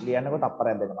 හරි. ලියන්නකෝ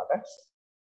තප්පරයක් දෙන්න මට.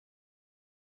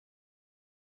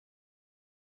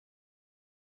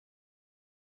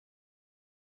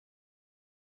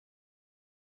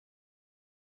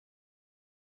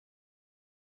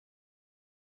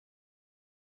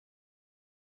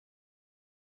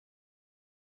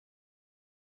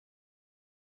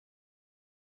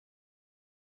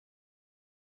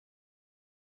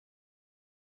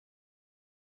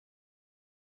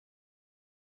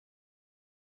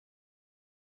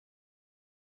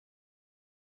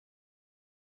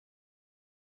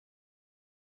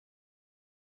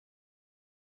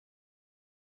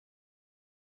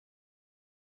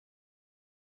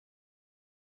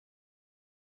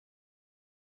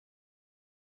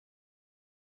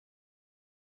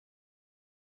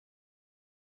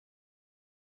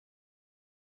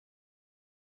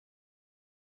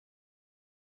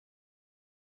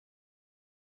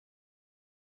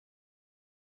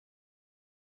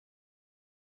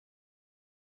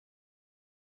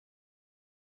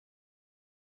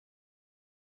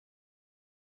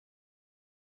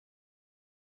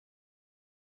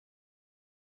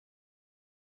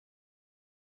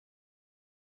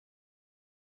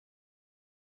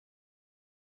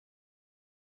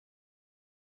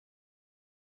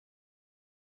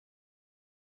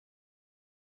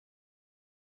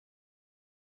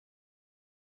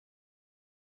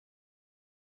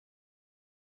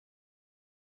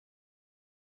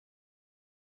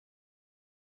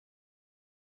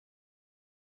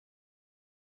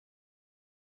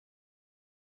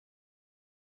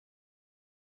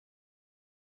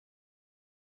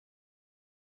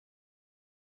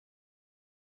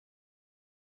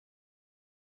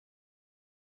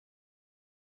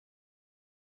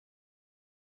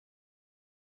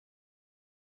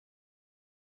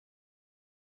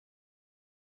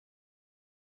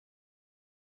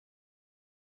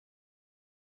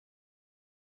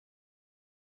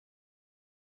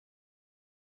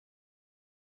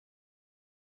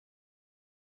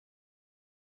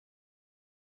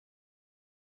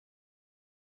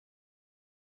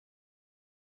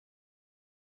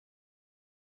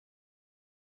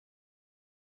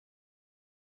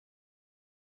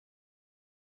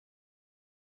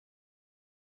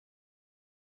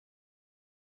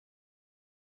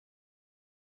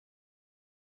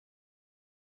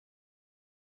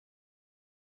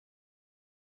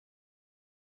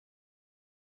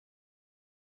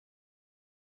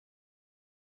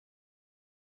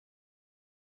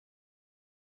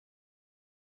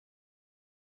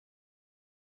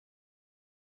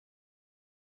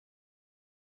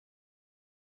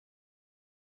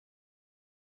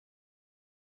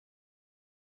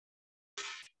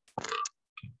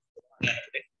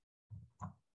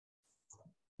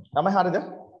 තමයි හරිද?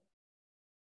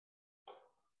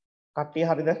 කට්ටිය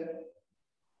හරිද?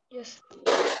 Yes.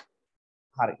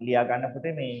 හරි. ලියා ගන්න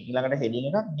පුතේ මේ ඊළඟට heading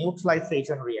එක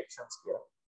neutralization reactions කියලා.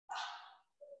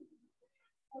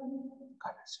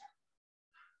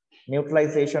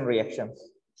 Neutralization reactions.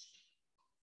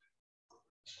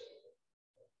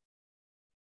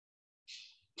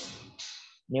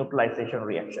 Neutralization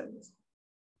reactions.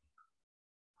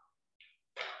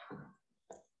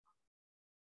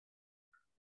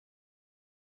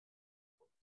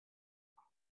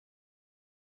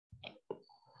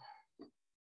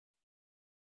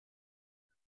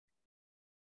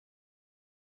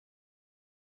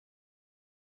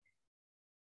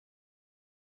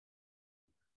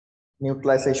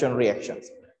 Neutralization reactions.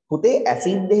 පුතේ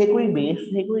ඇසිඩ් දෙකකුයි බේස්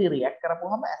දෙකකුයි රියැක්ට්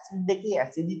කරපුවාම ඇසිඩ් එකේ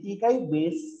ඇසිඩිටි එකයි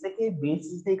බේස් එකේ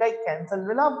බේසිස් එකයි කැන්සල්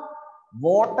වෙලා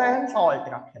water and salt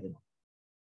එකක් හැදෙනවා.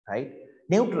 right?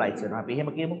 Neutralize වෙනවා. අපි එහෙම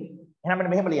කියමුකෝ. එහෙනම්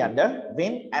මෙන්න මෙහෙම ලියන්න.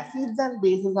 When acids and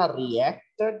bases are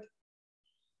reacted,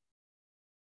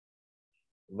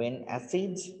 when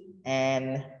acids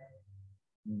and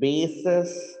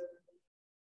bases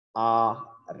are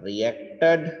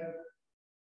reacted,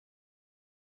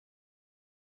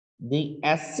 the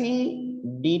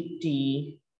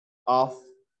acidity of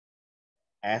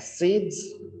acids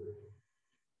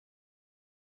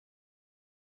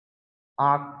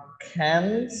are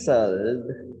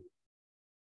cancelled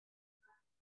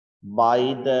by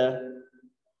the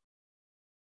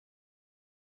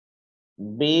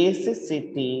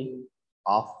basicity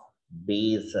of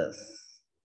bases.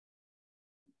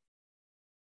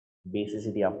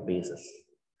 Basicity of bases.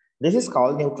 This is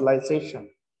called neutralization.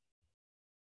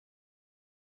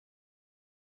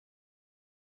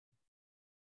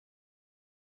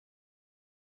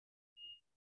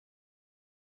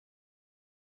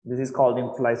 This is called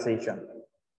neutralization.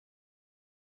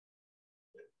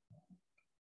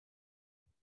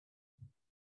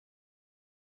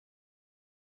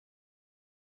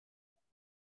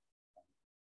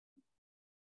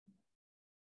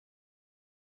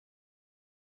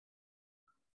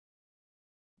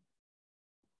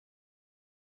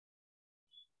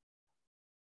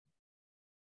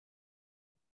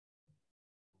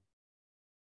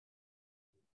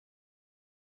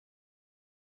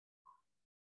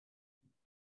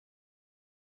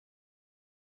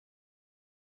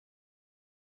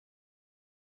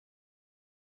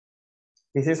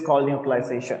 This is called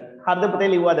neutralization. හරිද පුතේ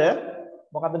ලිව්වද?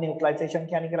 මොකද්ද neutralization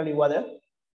කියන්නේ කියලා ලිව්වද?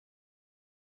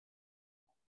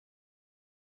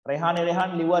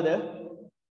 Rehan ලිව්වද?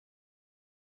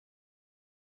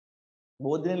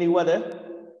 බෝධින ලිව්වද?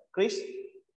 Chris?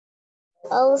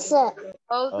 ඔව් sir.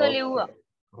 ඔව් sir ලිව්වා.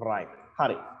 right.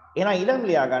 හරි. එහෙනම් ඊළඟ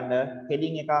ලියා ගන්න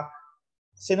heading එක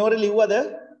සෙනෝරි ලිව්වද?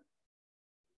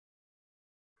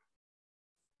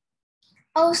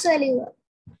 ඔව් සර් ලිව්වා.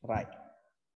 right.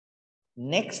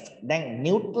 next දැන්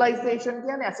neutralization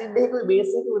කියන්නේ acid එකේ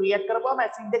base එක react කරපුවාම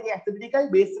acid එකේ acidity එකයි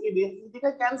base එකේ base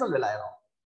එකයි cancel වෙලා යනවා.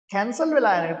 cancel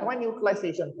වෙලා යන එක තමයි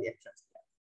neutralization reactions.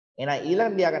 එහෙනම්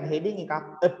ඊළඟ ලියා ගන්න heading එක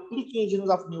applications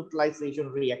of neutralization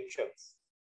reactions.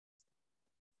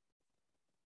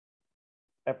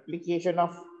 application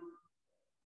of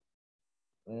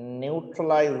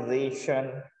neutralization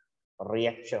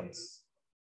reactions.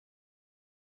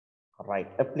 Right.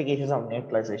 applications of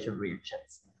neutralization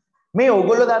reactions. මේ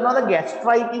ඕගොල්ලෝ දන්නවද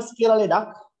gastritis කියලා ලෙඩක්?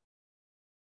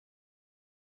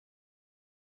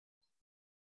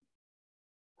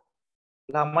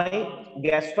 ළමයි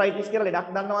gastritis කියලා ලෙඩක්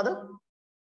දන්නවද?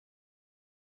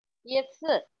 yes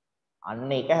sir.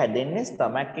 අන්න ඒක හැදෙන්නේ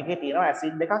stomach එකේ තියෙන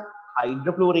acid එකක්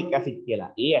hydrofluoric acid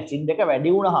කියලා. ඒ acid එක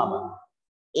වැඩි වුණාම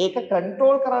ඒක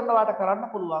control කරන්න වාට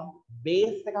කරන්න පුළුවන්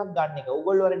base එකක් ගන්න එක.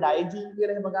 ඕගොල්ලෝ අර diazine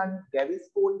කියලා එහෙම ගන්න,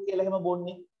 gaviscon කියලා එහෙම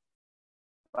බොන්නේ.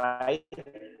 right.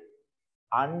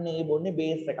 අන්න ඒ බොන්නේ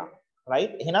base එකක්.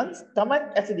 right. එහෙනම් stomach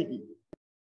acidity.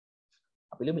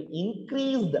 අපි ලියමු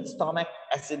increased stomach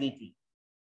acidity.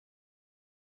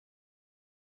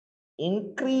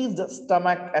 increased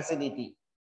stomach acidity.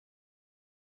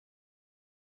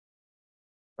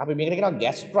 අපි මේකට කියනවා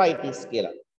gastritis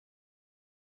කියලා.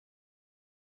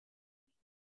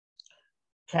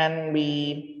 can be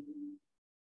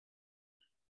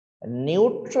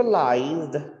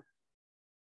neutralized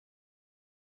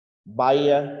by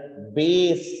a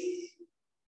base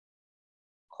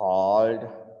called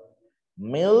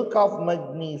milk of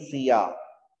magnesia.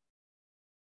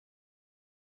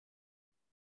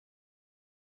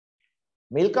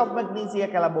 milk of magnesia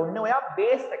කියලා බොන්නේ ඔයා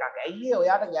බේස් එකක්. ඇයි ඒ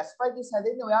ඔයාට gastritis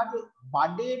හැදෙන්නේ ඔයාගේ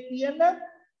බඩේ තියෙන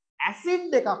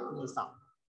ඇසිඩ් එකක් නිසා.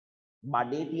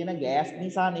 බඩේ තියෙන ගෑස්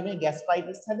නිසා නෙමෙයි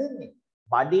gastritis හැදෙන්නේ.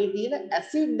 බඩේ තියෙන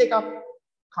ඇසිඩ් එකක්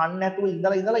කන්න නැතුව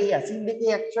ඉඳලා ඒ ඇසිඩ්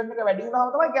එකේ ඇක්ෂන් එක වැඩි වුණාම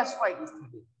තමයි gastritis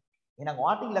හැදෙන්නේ. එහෙනම්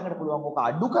ඔයාට ඊළඟට පුළුවන් ඕක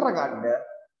අඩු කරගන්න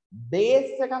බේස්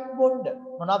එකක් බොන්න.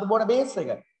 මොනවද බොන බේස්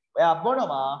එක? ඔයා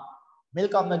බොනවා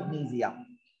milk of magnesia.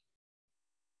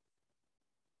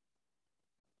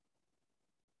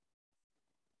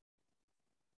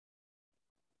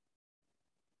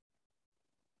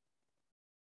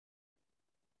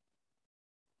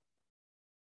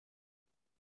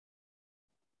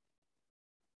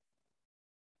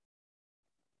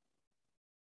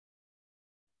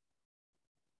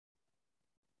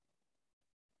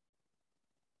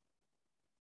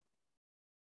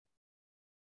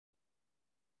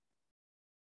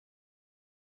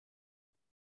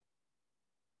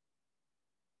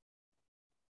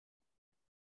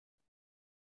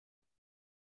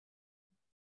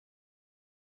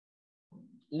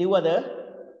 ලිව්වද?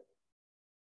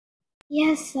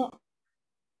 yes sir.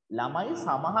 ළමයි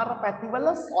සමහර පැතිවල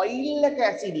soil එක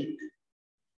acidic.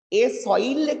 ඒ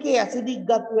soil එකේ acidic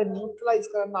ගතිය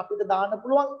neutralize කරන්න අපිට දාන්න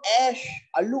පුළුවන් ash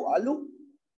අලු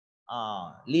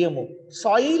ලියමු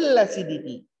soil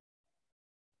acidity.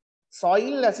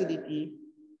 soil acidity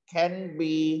can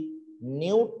be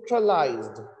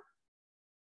neutralized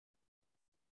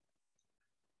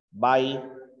by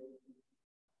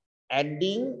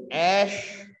adding ash.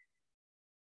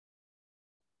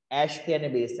 ash කියන්නේ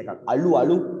base එකක්. අලු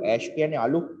ash කියන්නේ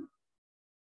අලු.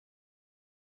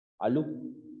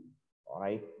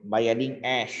 Alright, by adding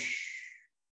ash.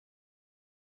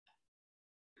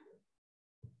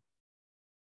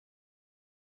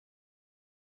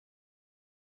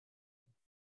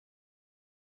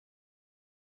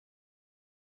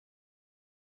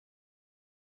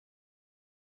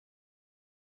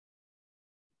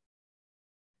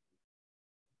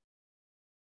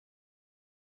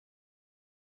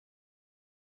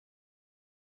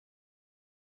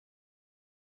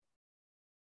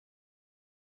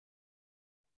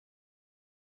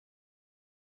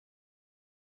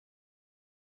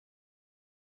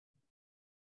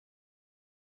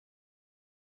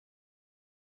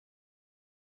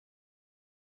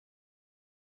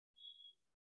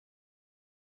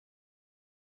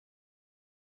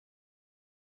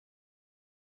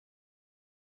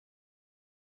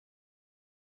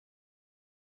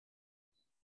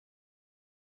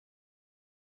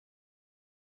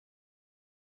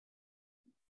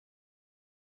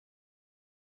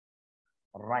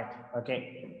 right okay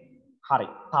hari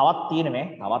තවත් තියෙන මේ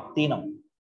තවත් තියෙනවා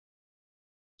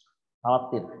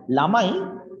ළමයි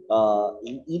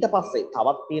ඊට පස්සේ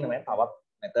තවත් තියෙන මේ තවත්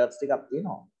methods ටිකක්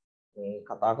තියෙනවා මේ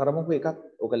කතා කරමුකෝ එකක්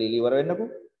ඔක ලිලි ඉවර වෙන්නකෝ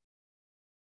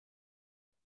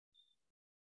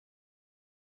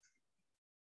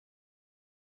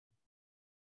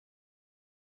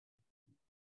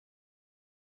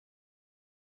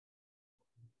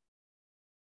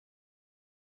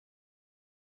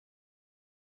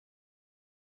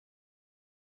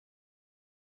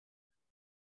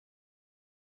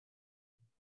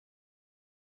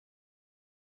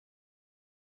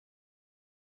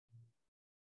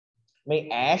මේ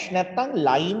ඇෂ් නැත්තම්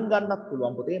ලයිම් ගන්නත්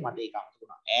පුළුවන් පුතේ මට ඒක අමතක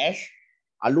වුණා ඇෂ්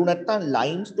අලු නැත්තම්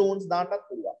ලයිම් ස්ටෝන්ස් දාන්නත්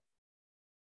පුළුවන්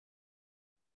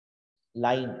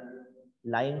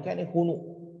ලයිම් කියන්නේ හුණු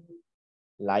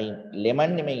ලයිම්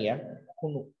ලෙමන් නෙමෙයි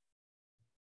හුණු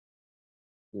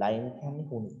ලයිම් කියන්නේ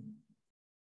හුණු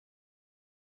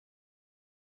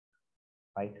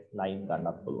right ලයිම්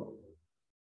ගන්නත් පුළුවන්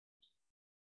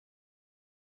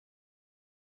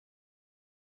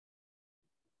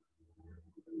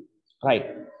right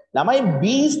ළමයි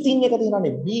bee sting එක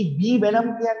තියෙනවානේ bee venom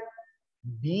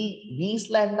කියන්නේ bee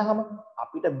slang නහම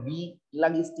අපිට bee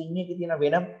ළඟ sting එකේ තියෙන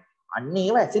venom අන්න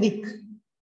ඒව acidic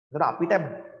ඒකට අපිට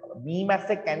bee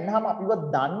mass එක කන්නහම අපිව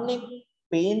දන්නේ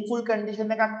painful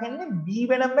condition එකක් එන්නේ bee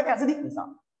venom එක acidic නිසා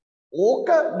ඕක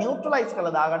neutralize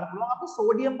කරලා දාගන්න පුළුවන් අපි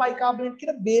sodium bicarbonate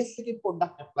කියන base එකේ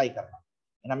පොඩ්ඩක් apply කරනවා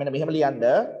එහෙනම් මෙන්න මෙහෙම ලියන්න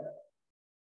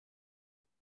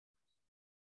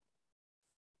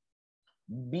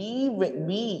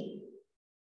bee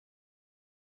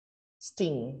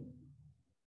sting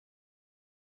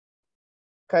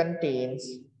contains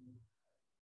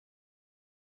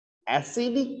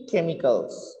acidic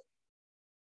chemicals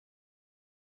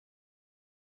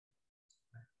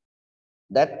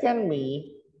that can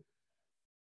be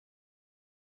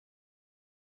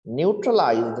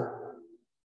neutralized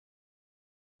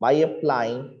by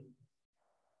applying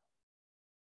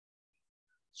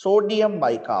sodium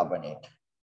bicarbonate.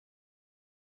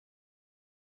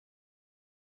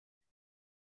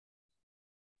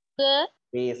 Sir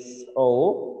Base O.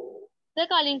 Sir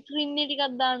කලින් ස්ක්‍රීන් එක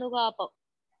ටිකක් දාන්නකෝ ආපහු.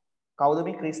 කවුද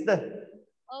මේ ක්‍රිස්ද?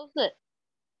 ඔව් සර්.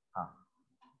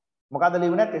 මොකද්ද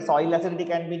ලියුනේ නැත්තේ soil acidity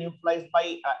can be neutralized by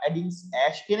adding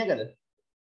ash කියන එකද?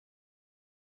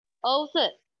 ඔව්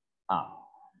සර්.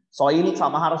 soil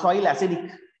සමහර soil acidic.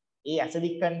 ඒ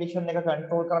acidic condition එක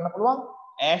control කරන්න පුළුවන්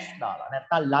ash දාලා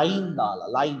නැත්තම් lime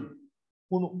දාලා lime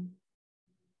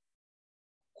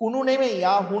කුණු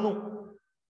නෙමෙයි හුණු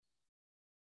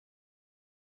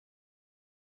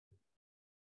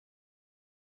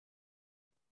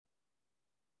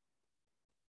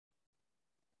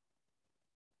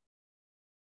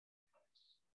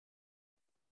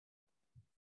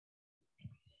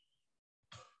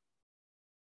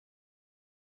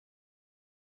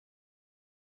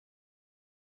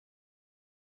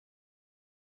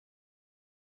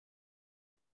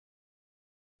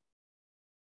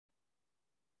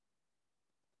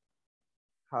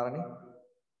හරිනේ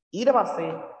ඊට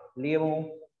පස්සේ ලියමු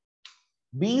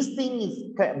bee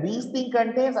sting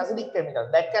contains acidic chemicals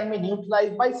that can be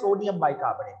neutralized by sodium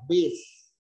bicarbonate base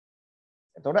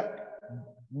එතකොට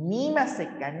මීමැස්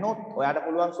එක ගන්නොත් ඔයාට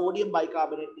පුළුවන් sodium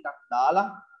bicarbonate ටිකක් දාලා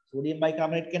sodium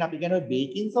bicarbonate කියන අපි කියනවා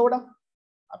baking soda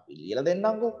අපි ලියලා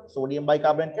දෙන්නම්කෝ sodium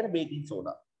bicarbonate කියන්නේ baking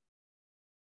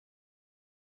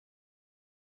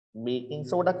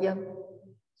soda කියන්නේ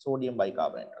sodium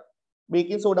bicarbonate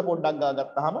baking soda පොඩ්ඩක්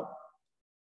ගාගත්තාම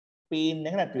pain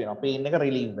එක නැති වෙනවා pain එක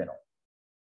relieve වෙනවා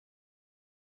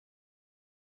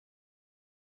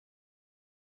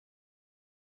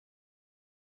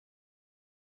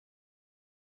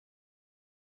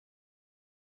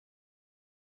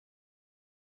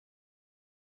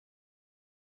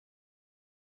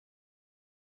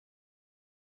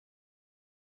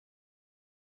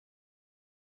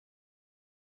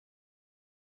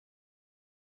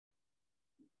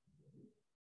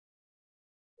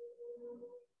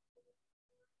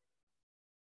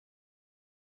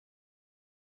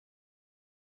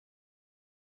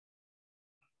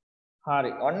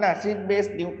හරි ඔන්න acid base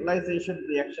neutralization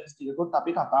reactions ටිකකුත්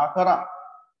අපි කතා කරා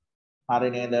හරි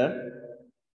නේද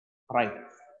right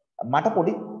මට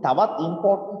පොඩි තවත්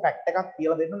important fact එකක්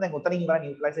කියලා දෙන්න දැන් උතනින් ඉවරයි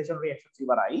neutralization reactions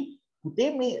ඉවරයි පුතේ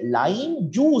මේ lime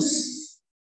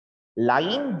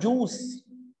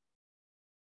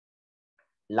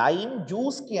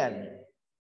juice කියන්නේ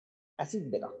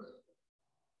acid එකක්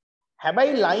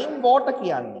හැබැයි lime water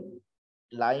කියන්නේ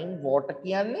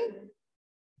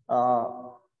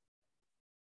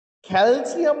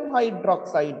calcium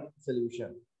hydroxide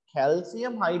solution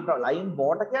calcium hydro lime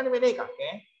water කියන්නේ වෙන එකක්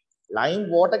ඈ. lime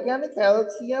water කියන්නේ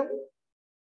calcium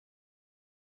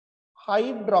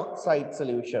hydroxide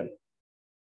solution.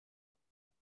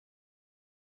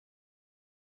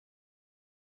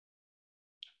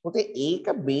 පුතේ ඒක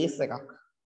බේස් එකක්.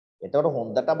 එතකොට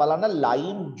හොඳට බලන්න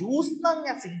lime juice නම්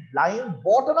acid, lime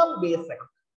water නම් බේස් එකක්.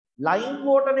 lime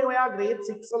water නේ ඔයා grade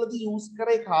 6 වලදී use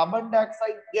කරේ carbon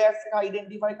dioxide gas එක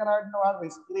identify කරන්න ඔයා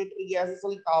respiratory gases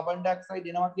වලින් carbon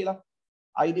dioxide එනවා කියලා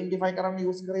identify කරන්න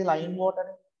use කරේ lime water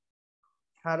නේ.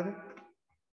 හරිද?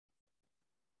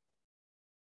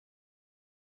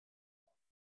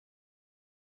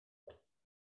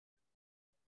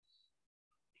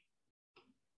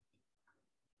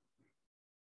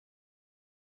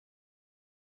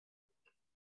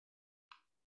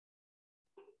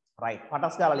 right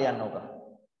පටස් ගාලා ලියන්න ඕක.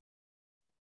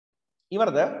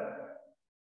 ඉවරද?